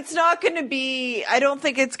 But it's not going to be, I don't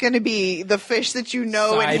think it's going to be the Fish that you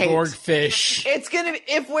know and hate. Cyborg Fish. It's going to be,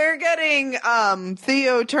 if we're getting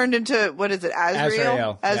Theo turned into, what is it,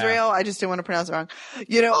 Azrael? Yeah. I just didn't want to pronounce it wrong.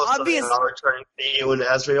 Obviously. So they're returning Theo and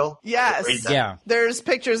Azrael? Yes. Yeah. There's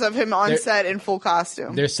pictures of him on set in full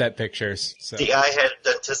costume. They're set pictures. So. See, I had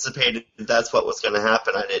anticipated that's what was going to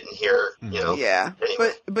happen. I didn't hear, Yeah.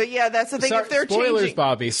 Anyway. But yeah, that's the thing. If they're spoilers, changing.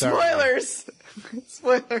 Bobby. Sorry.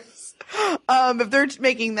 Spoilers. If they're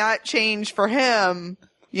making that change for him,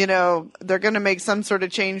 they're going to make some sort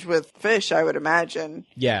of change with Fish, I would imagine.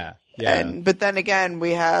 Yeah. Yeah. But then again,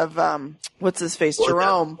 we have what's his face,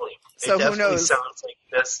 Jerome. So who knows? Sounds like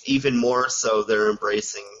that's even more so they're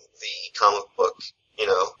embracing the comic book,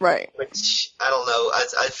 Right. Which I don't know.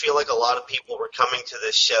 I feel like a lot of people were coming to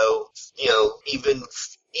this show, even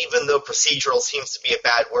though procedural seems to be a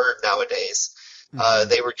bad word nowadays.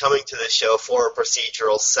 They were coming to this show for a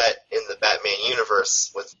procedural set in the Batman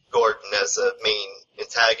universe with Gordon as a main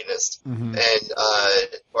antagonist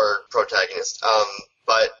or protagonist.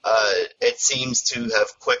 But it seems to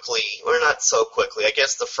have quickly, or not so quickly, I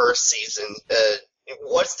guess the first season,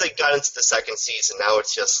 once they got into the second season, now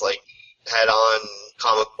it's just like head-on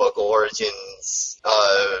comic book origins,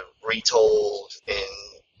 retold in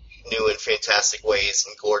new and fantastic ways,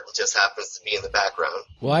 and Gordon just happens to be in the background.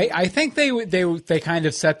 Well, I think they kind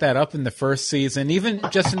of set that up in the first season, even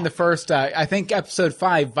just in the first, I think episode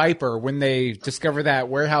 5, Viper, when they discover that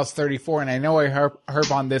Warehouse 34, and I know I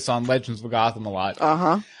harp on this on Legends of Gotham a lot.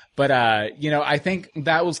 But, I think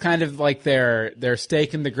that was kind of like their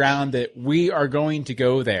stake in the ground that we are going to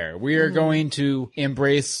go there. We are going to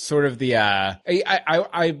embrace sort of the,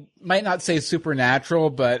 I might not say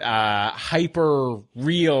supernatural, but, hyper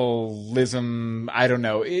realism. I don't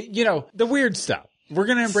know. The weird stuff. We're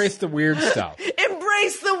going to embrace the weird stuff.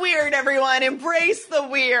 Embrace the weird, everyone. Embrace the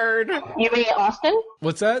weird. You mean Austin?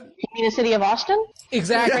 What's that? You mean the city of Austin?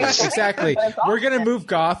 Exactly. We're going to move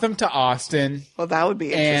Gotham to Austin. Well, that would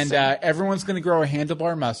be interesting. And everyone's going to grow a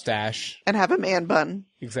handlebar mustache. And have a man bun.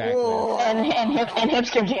 Exactly. And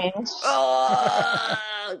hipster jeans. Oh,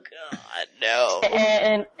 God, no.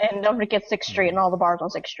 And don't forget 6th Street and all the bars on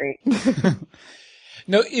 6th Street.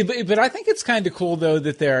 No, but I think it's kind of cool though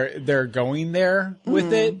that they're going there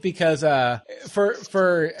with it because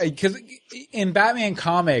because in Batman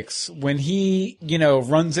comics when he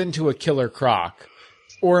runs into a Killer Croc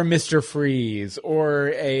or a Mr. Freeze or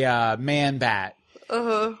a Man Bat,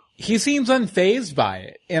 he seems unfazed by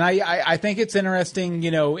it, and I think it's interesting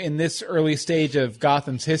in this early stage of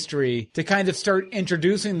Gotham's history to kind of start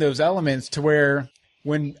introducing those elements to where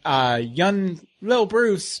when young Lil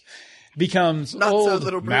Bruce becomes Not old so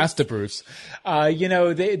little Bruce. Master Bruce, that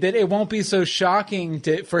it won't be so shocking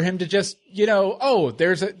for him to just,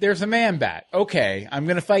 there's a Man Bat. Okay, I'm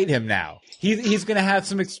going to fight him now. He's going to have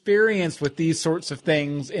some experience with these sorts of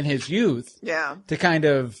things in his youth. Yeah. To kind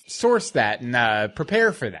of source that and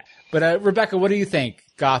prepare for that. But Rebecca, what do you think?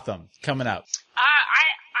 Gotham coming up. I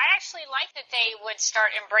actually like that they would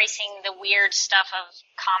start embracing the weird stuff of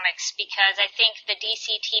comics because I think the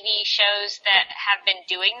DC TV shows that have been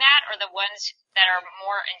doing that are the ones that are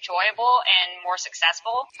more enjoyable and more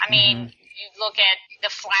successful. I mean, you look at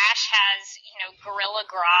The Flash has, Gorilla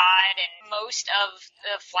Grodd and most of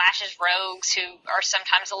the Flash's rogues who are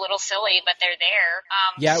sometimes a little silly, but they're there.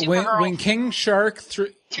 When King Shark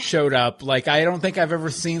showed up, I don't think I've ever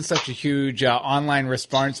seen such a huge online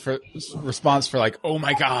response for like, oh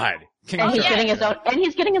my God. He's getting his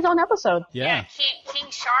own episode. Yeah. King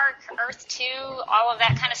Shark, Earth 2, all of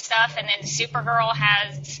that kind of stuff, and then Supergirl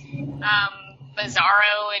has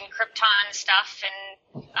Bizarro and Krypton stuff, and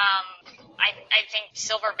I think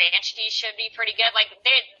Silver Banshee should be pretty good.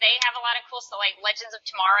 They have a lot of cool stuff. Legends of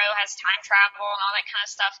Tomorrow has time travel and all that kind of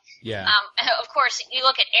stuff. Yeah. Of course, you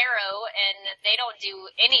look at Arrow, and they don't do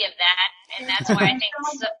any of that, and that's why I think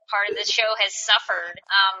part of the show has suffered.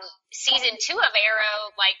 Season 2 of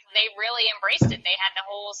Arrow, they really embraced it. They had the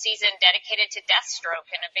whole season dedicated to Deathstroke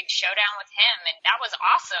and a big showdown with him, and that was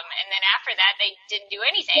awesome. And then after that, they didn't do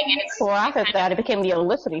anything. And after that, it became the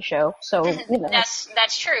Olicity show. So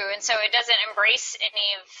that's true. And so it doesn't embrace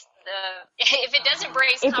any of if it does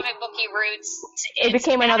embrace comic booky roots, it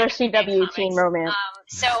became another CW teen romance.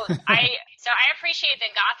 So I appreciate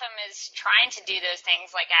that Gotham is trying to do those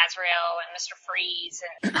things like Azrael and Mr. Freeze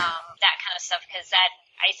and that kind of stuff because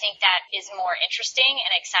I think that is more interesting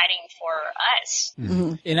and exciting for us.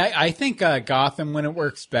 Mm-hmm. And I think Gotham, when it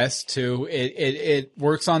works best too, it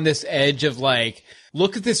works on this edge of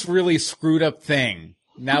look at this really screwed up thing.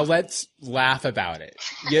 Now let's laugh about it.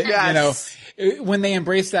 Yes. When they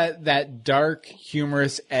embrace that dark,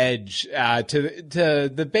 humorous edge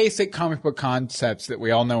to the basic comic book concepts that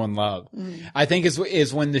we all know and love, I think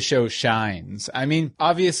is when the show shines. I mean,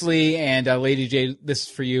 obviously, and Lady J, this is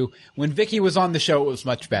for you. When Vicky was on the show, it was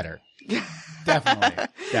much better.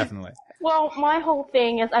 Definitely. Well, my whole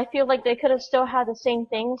thing is I feel like they could have still had the same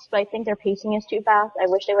things, but I think their pacing is too fast. I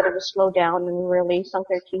wish they would have just slowed down and really sunk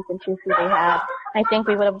their teeth into who they had. I think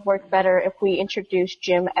we would have worked better if we introduced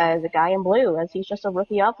Jim as a guy in blue, as he's just a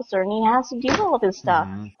rookie officer and he has to deal with all of his stuff.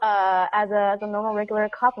 As a normal regular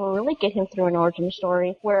cop, and really get him through an origin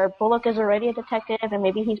story where Bullock is already a detective and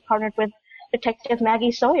maybe he's partnered with Detective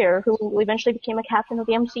Maggie Sawyer, who eventually became a captain of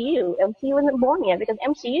the MCU. MCU isn't born yet because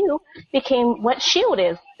MCU became what S.H.I.E.L.D.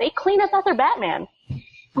 is. They clean up after Batman.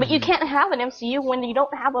 But you can't have an MCU when you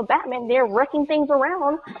don't have a Batman there wrecking things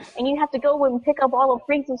around, and you have to go and pick up all of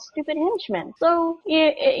Briggs' stupid henchmen. So,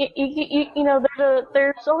 you know,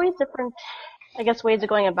 there's always different, I guess, ways of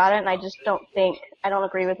going about it, and I don't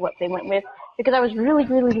agree with what they went with, because I was really,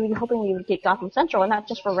 really, really hoping we would get Gotham Central, and not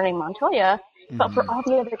just for Renee Montoya, but for all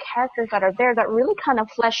the other characters that are there that really kind of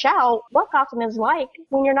flesh out what Gotham is like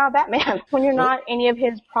when you're not Batman, when you're not any of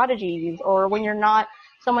his prodigies, or when you're not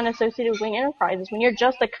someone associated with Wing Enterprises, when you're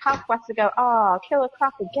just a cop who has to go, kill a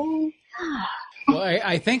cop again. Well,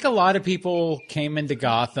 I think a lot of people came into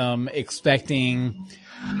Gotham expecting,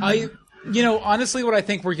 honestly, what I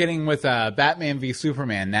think we're getting with Batman v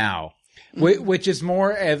Superman now, which is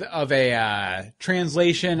more of a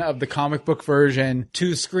translation of the comic book version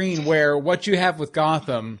to screen, where what you have with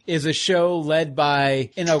Gotham is a show led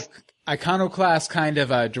by, iconoclast kind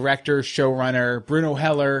of a director, showrunner, Bruno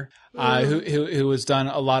Heller, who has done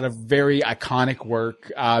a lot of very iconic work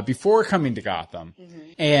before coming to Gotham,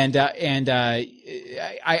 and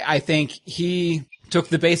I think he took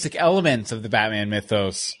the basic elements of the Batman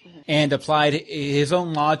mythos and applied his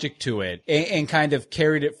own logic to it, and kind of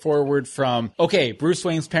carried it forward from, okay, Bruce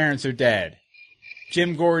Wayne's parents are dead.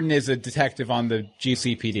 Jim Gordon is a detective on the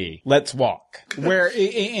GCPD. Let's walk. Where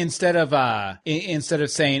instead of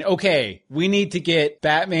saying, okay, we need to get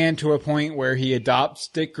Batman to a point where he adopts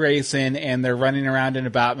Dick Grayson and they're running around in a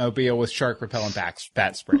Batmobile with shark repellent bat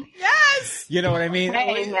spray. Yes! You know what I mean?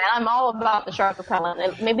 Hey, man, I'm all about the shark repellent.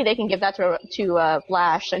 And maybe they can give that to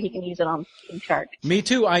Flash so he can use it on King Shark. Me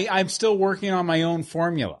too. I'm still working on my own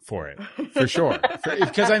formula for it, for sure.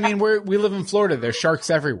 Because, we live in Florida. There's sharks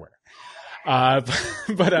everywhere. That's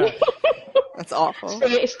awful.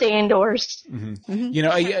 Stay indoors.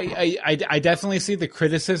 I definitely see the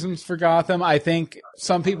criticisms for Gotham. I think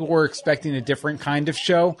some people were expecting a different kind of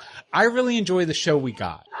show. I really enjoy the show we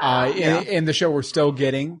got, and the show we're still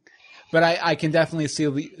getting. But I can definitely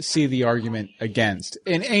see the argument against.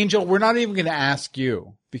 And Angel, we're not even going to ask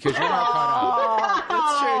you because you're not caught up.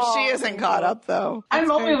 That's true. She isn't caught up though. I'm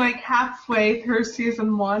only like halfway through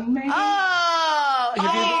season 1, maybe.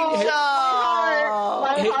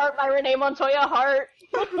 My heart, my Renee Montoya heart.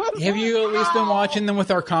 Have you at least been watching them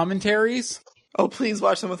with our commentaries? Oh, please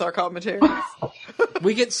watch them with our commentaries.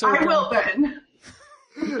 We get so. I will then.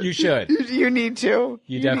 You should. You need to.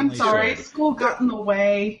 You definitely should. I'm sorry, school got in the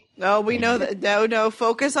way. No, we know that. No,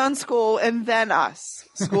 focus on school and then us.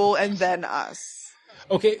 School and then us.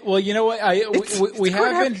 Okay, well, you know what? We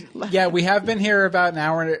have been here about an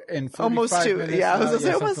hour and 45 almost 2 minutes. Yeah, I was going to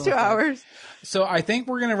say almost 2 hours. So I think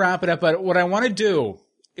we're going to wrap it up. But what I want to do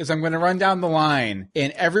is I'm going to run down the line,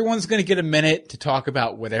 and everyone's going to get a minute to talk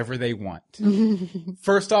about whatever they want.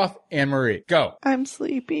 First off, Anne-Marie, go. I'm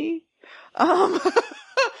sleepy. No,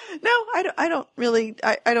 I don't really.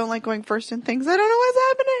 I don't like going first in things. I don't know what's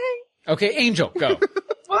happening. Okay, Angel, go.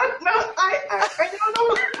 What? No, I don't know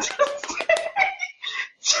what to say.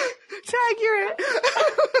 Tag, you're it.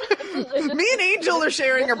 Me and Angel are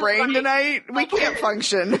sharing a brain tonight. We can't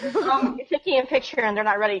function. You're taking a picture and they're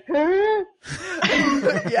not ready. Yes,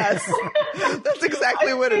 that's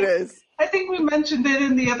exactly what it is. I think we mentioned it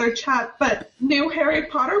in the other chat, but new Harry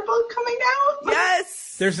Potter book coming out?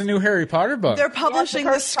 Yes. There's a new Harry Potter book. They're publishing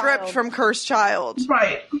the script from Cursed Child.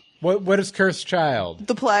 Right. What is Cursed Child?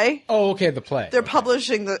 The play. Oh, okay, the play. They're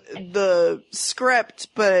publishing the script,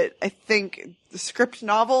 but I think the script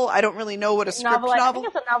novel. I don't really know what a script novel. I think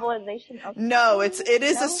it's a novelization. Of no, it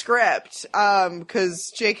is a script.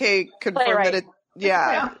 Because J.K. confirmed that it.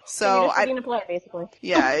 Yeah. So I a play basically.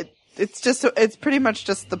 Yeah, it's pretty much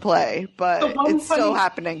just the play, but it's still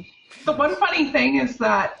happening. The one funny thing is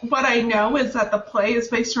that what I know is that the play is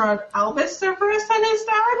based around Albus Severus and his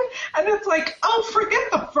dad, and it's like, oh, forget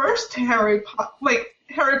the first Harry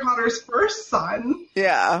Potter's first son.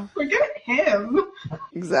 Yeah. Forget him.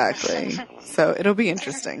 Exactly. So it'll be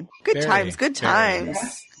interesting. Good times.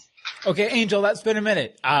 Okay, Angel, that's been a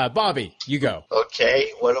minute. Bobby, you go.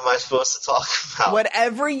 Okay, what am I supposed to talk about?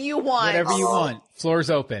 Whatever you want. Whatever you want. Floor's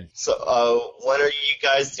open. So, when are you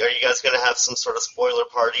guys going to have some sort of spoiler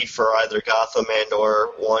party for either Gotham and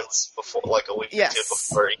or once before, like a week or two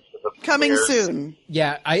before? Coming soon.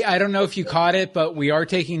 Yeah, I don't know if you caught it, but we are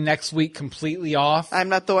taking next week completely off. I'm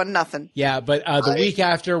not doing nothing. Yeah, but the week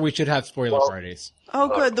after, we should have spoiler parties. Oh,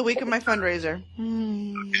 good. The week of my fundraiser.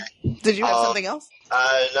 Did you have something else?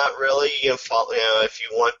 Not really. If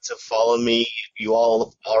you want to follow me, you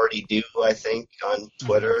all already do, I think, on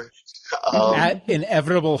Twitter. At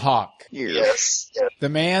Inevitable Hawk. Yes. The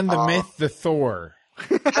man, the myth, the Thor.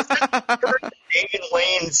 David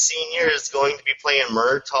Wayne Sr. is going to be playing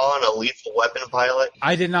Murtaugh in a Lethal Weapon pilot.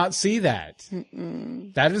 I did not see that.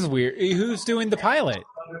 That is weird. Who's doing the pilot?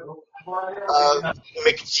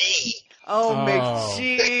 McGee. Oh,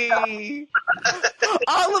 McGee.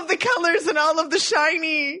 All of the colors and all of the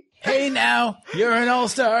shiny. Hey now, you're an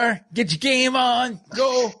all-star. Get your game on.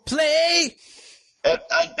 Go play.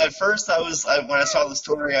 At first, when I saw the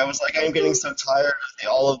story, I was like, I'm getting so tired of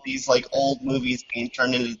all of these like old movies being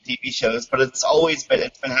turned into TV shows. But it's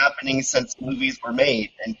been happening since movies were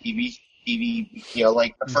made and TV.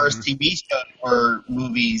 Like the first TV shows were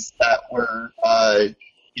movies that were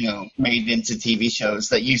made into TV shows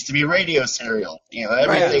that used to be radio serials.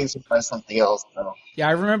 Everything's by something else. So. Yeah,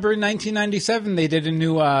 I remember in 1997 they did a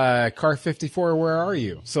new Car 54. Where are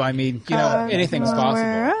you? So I mean, anything's possible.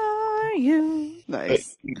 Where are you?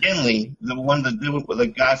 Nice. McKinley, the dude with the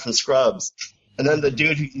guy from Scrubs, and then the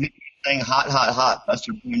dude who sang "Hot, Hot, Hot,"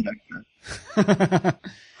 Buster Poindexter.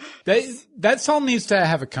 That song needs to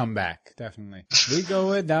have a comeback, definitely. We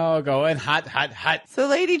going now, going hot, hot, hot. So,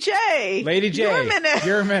 Lady J, Your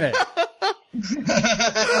minute.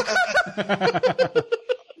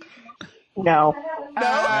 No.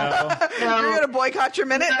 No. You're gonna boycott your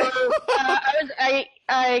minute.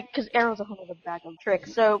 Because Arrow's a whole other bag of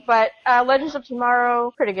tricks. So, but Legends of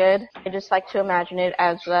Tomorrow, pretty good. I just like to imagine it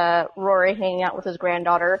as Rory hanging out with his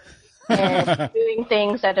granddaughter and doing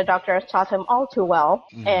things that the Doctor has taught him all too well.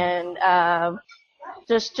 And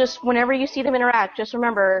just whenever you see them interact, just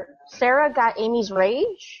remember Sarah got Amy's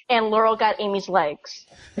rage and Laurel got Amy's legs.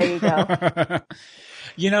 There you go.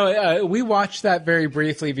 We watched that very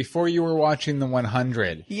briefly before you were watching the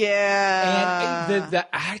 100. Yeah. And the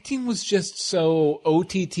acting was just so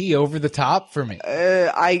OTT over the top for me.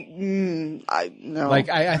 I no. Like,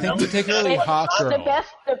 I think particularly Hawkgirl.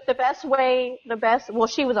 Well,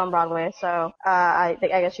 she was on Broadway, so I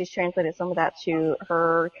guess she's translated some of that to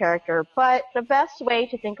her character. But the best way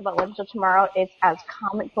to think about Legends of Tomorrow is as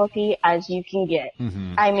comic booky as you can get.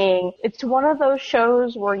 I mean, it's one of those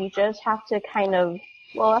shows where you just have to kind of,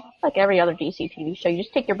 well, like every other DC TV show, you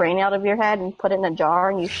just take your brain out of your head and put it in a jar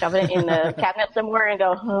and you shove it in the cabinet somewhere and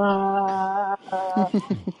go,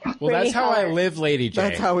 Well, that's how I live, Lady J.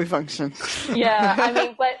 That's how we function. Yeah, I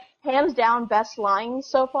mean, but hands down, best lines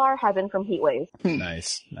so far have been from Heatwave.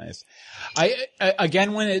 Nice. I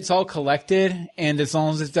again, when it's all collected, and as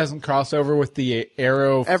long as it doesn't cross over with the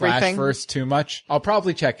Arrow Flashverse too much, I'll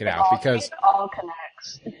probably check it out because it all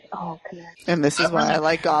connects. And this is why I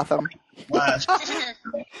like Gotham.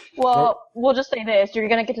 Well, we'll just say this: you're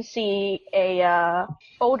gonna get to see a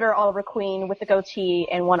older Oliver Queen with a goatee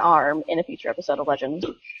and one arm in a future episode of Legends.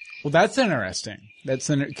 Well, that's interesting.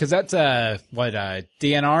 Because that's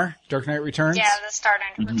DNR, Dark Knight Returns. Yeah, the Star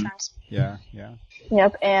Knight Returns. Yeah.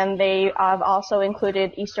 Yep, and they have also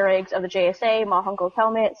included Easter eggs of the JSA, Ma Hunkle's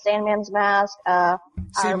helmet, Sandman's mask.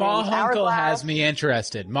 See, Ma Hunkle has me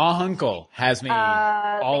interested. Ma Hunkle has me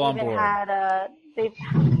all on board. They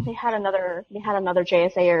had another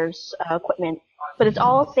JSA's equipment, but it's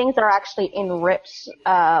all things that are actually in Rip's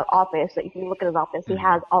office. That if you look at his office, he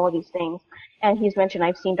has all of these things, and he's mentioned,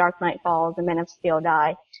 "I've seen Dark Knight Falls and Men of Steel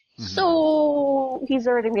die," so he's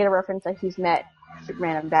already made a reference that he's met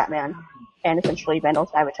Superman and Batman, and essentially Vandal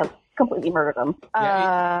Savage have completely murdered them.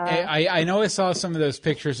 I know I saw some of those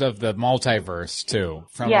pictures of the multiverse too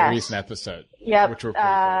from a recent episode. Yep. Which were pretty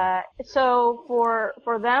cool. So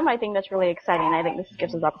for them, I think that's really exciting. I think this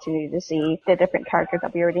gives us opportunity to see the different characters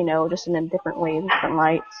that we already know, just in different ways, different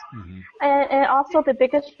lights. And also the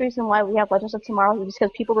biggest reason why we have Legends of Tomorrow is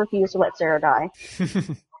because people refuse to let Sarah die.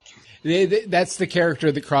 That's the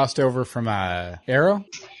character that crossed over from Arrow?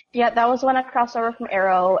 Yeah, that was when I crossed over from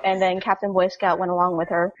Arrow, and then Captain Boy Scout went along with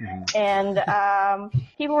her. And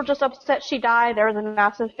people were just upset she died. There was a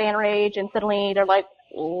massive fan rage, and suddenly they're like,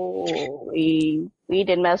 "Oh, we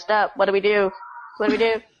did messed up. What do we do?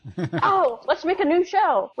 Oh, let's make a new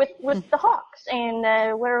show with the Hawks and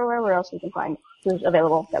where else we can find who's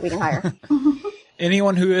available that we can hire."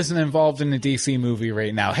 Anyone who isn't involved in a DC movie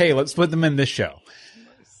right now, hey, let's put them in this show.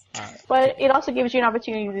 But it also gives you an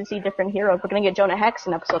opportunity to see different heroes. We're going to get Jonah Hex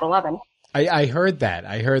in episode 11. I heard that,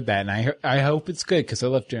 and I hope it's good because I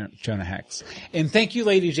love Jonah Hex. And thank you,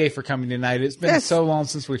 Lady J, for coming tonight. It's been so long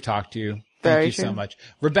since we've talked to you. Thank you so much.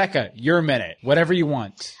 Rebecca, your minute. Whatever you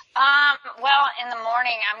want. Well, in the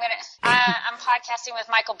morning, I'm podcasting with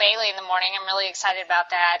Michael Bailey in the morning. I'm really excited about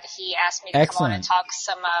that. He asked me to come on and talk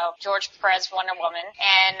some George Perez Wonder Woman.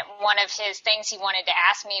 And one of his things he wanted to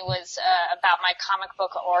ask me was about my comic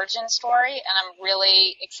book origin story. And I'm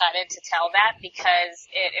really excited to tell that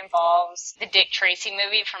because it involves the Dick Tracy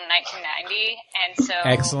movie from 1990. And so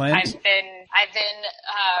I've been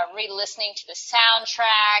re-listening to the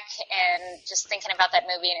soundtrack and just thinking about that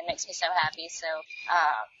movie, and it makes me so happy. So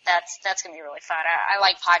that's gonna be really fun. I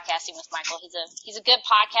like podcasting with Michael. He's a good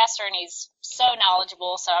podcaster, and he's so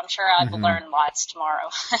knowledgeable. So I'm sure I'll learn lots tomorrow.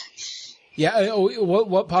 Yeah.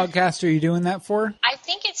 What podcast are you doing that for? I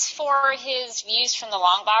think it's for his Views from the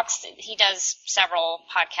Long Box. He does several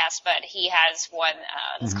podcasts, but he has one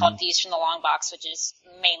that's called Views from the Long Box, which is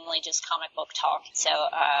mainly just comic book talk. So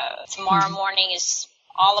tomorrow morning is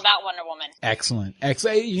all about Wonder Woman. Excellent.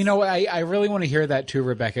 You know, I really want to hear that too,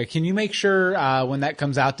 Rebecca. Can you make sure when that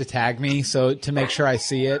comes out to tag me to make sure I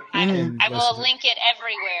see it? I will link it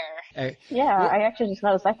everywhere. Yeah, I actually just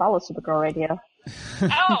noticed I follow Supergirl Radio.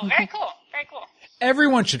 Oh, very cool. Very cool.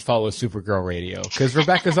 Everyone should follow Supergirl Radio because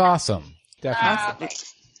Rebecca's awesome. Definitely.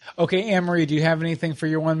 Okay, Anne-Marie, do you have anything for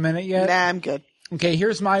your 1 minute yet? Nah, I'm good. Okay,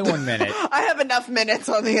 here's my 1 minute. I have enough minutes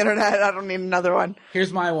on the internet. I don't need another one.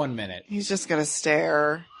 Here's my 1 minute. He's just going to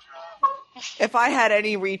stare. If I had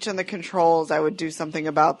any reach in the controls, I would do something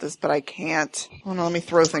about this, but I can't. Oh no, let me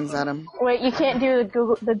throw things at him. Wait, you can't do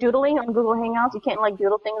the doodling on Google Hangouts? You can't,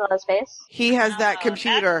 doodle things on his face? He has that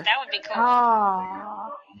computer. That would be cool.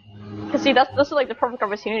 Oh. Because see, this is the perfect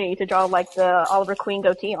opportunity to draw, the Oliver Queen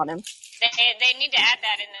goatee on him. They need to add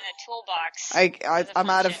that in the toolbox.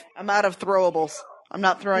 I'm out of throwables. I'm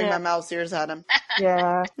not throwing my mouse ears at him.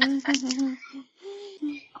 Yeah.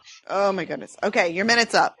 Oh my goodness. Okay, your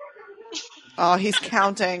minute's up. Oh, he's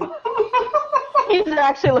counting. He's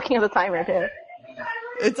actually looking at the timer too.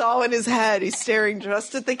 It's all in his head. He's staring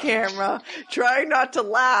just at the camera, trying not to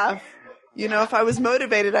laugh. You know, if I was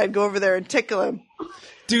motivated, I'd go over there and tickle him.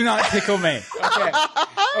 Do not tickle me. Okay.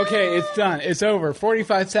 Okay, it's done. It's over.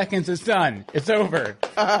 45 seconds. It's done. It's over.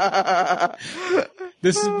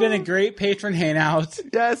 This has been a great patron hangout.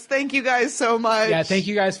 Yes, thank you guys so much. Yeah, thank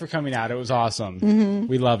you guys for coming out. It was awesome. Mm-hmm.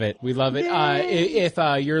 We love it. We love it. If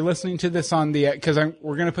you're listening to this on the, because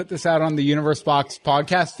we're going to put this out on the Universe Box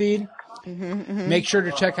podcast feed, make sure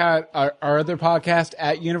to check out our other podcast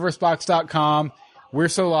at universebox.com. We're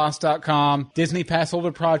So Lost.com,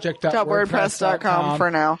 DisneyPassholderProject.wordpress.com for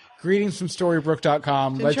now. Greetings from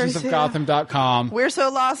Storybrooke.com, LegendsOfGotham.com. We're So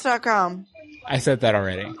Lost.com. I said that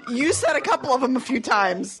already. You said a couple of them a few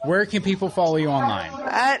times. Where can people follow you online?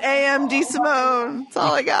 At AMD Simone. That's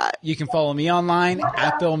all I got. You can follow me online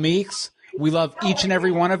at Bill Meeks. We love each and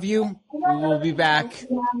every one of you. We will be back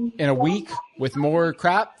in a week with more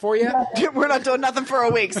crap for you. We're not doing nothing for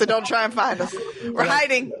a week, so don't try and find us. We're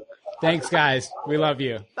hiding. Thanks, guys. We love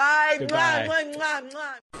you. Bye. Goodbye. Mwah, mwah,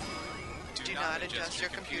 mwah, mwah. Do not adjust your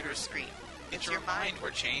computer screen. It's your mind we're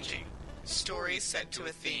changing. Stories set to a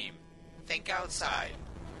theme. Think outside.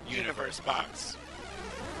 Universe Box.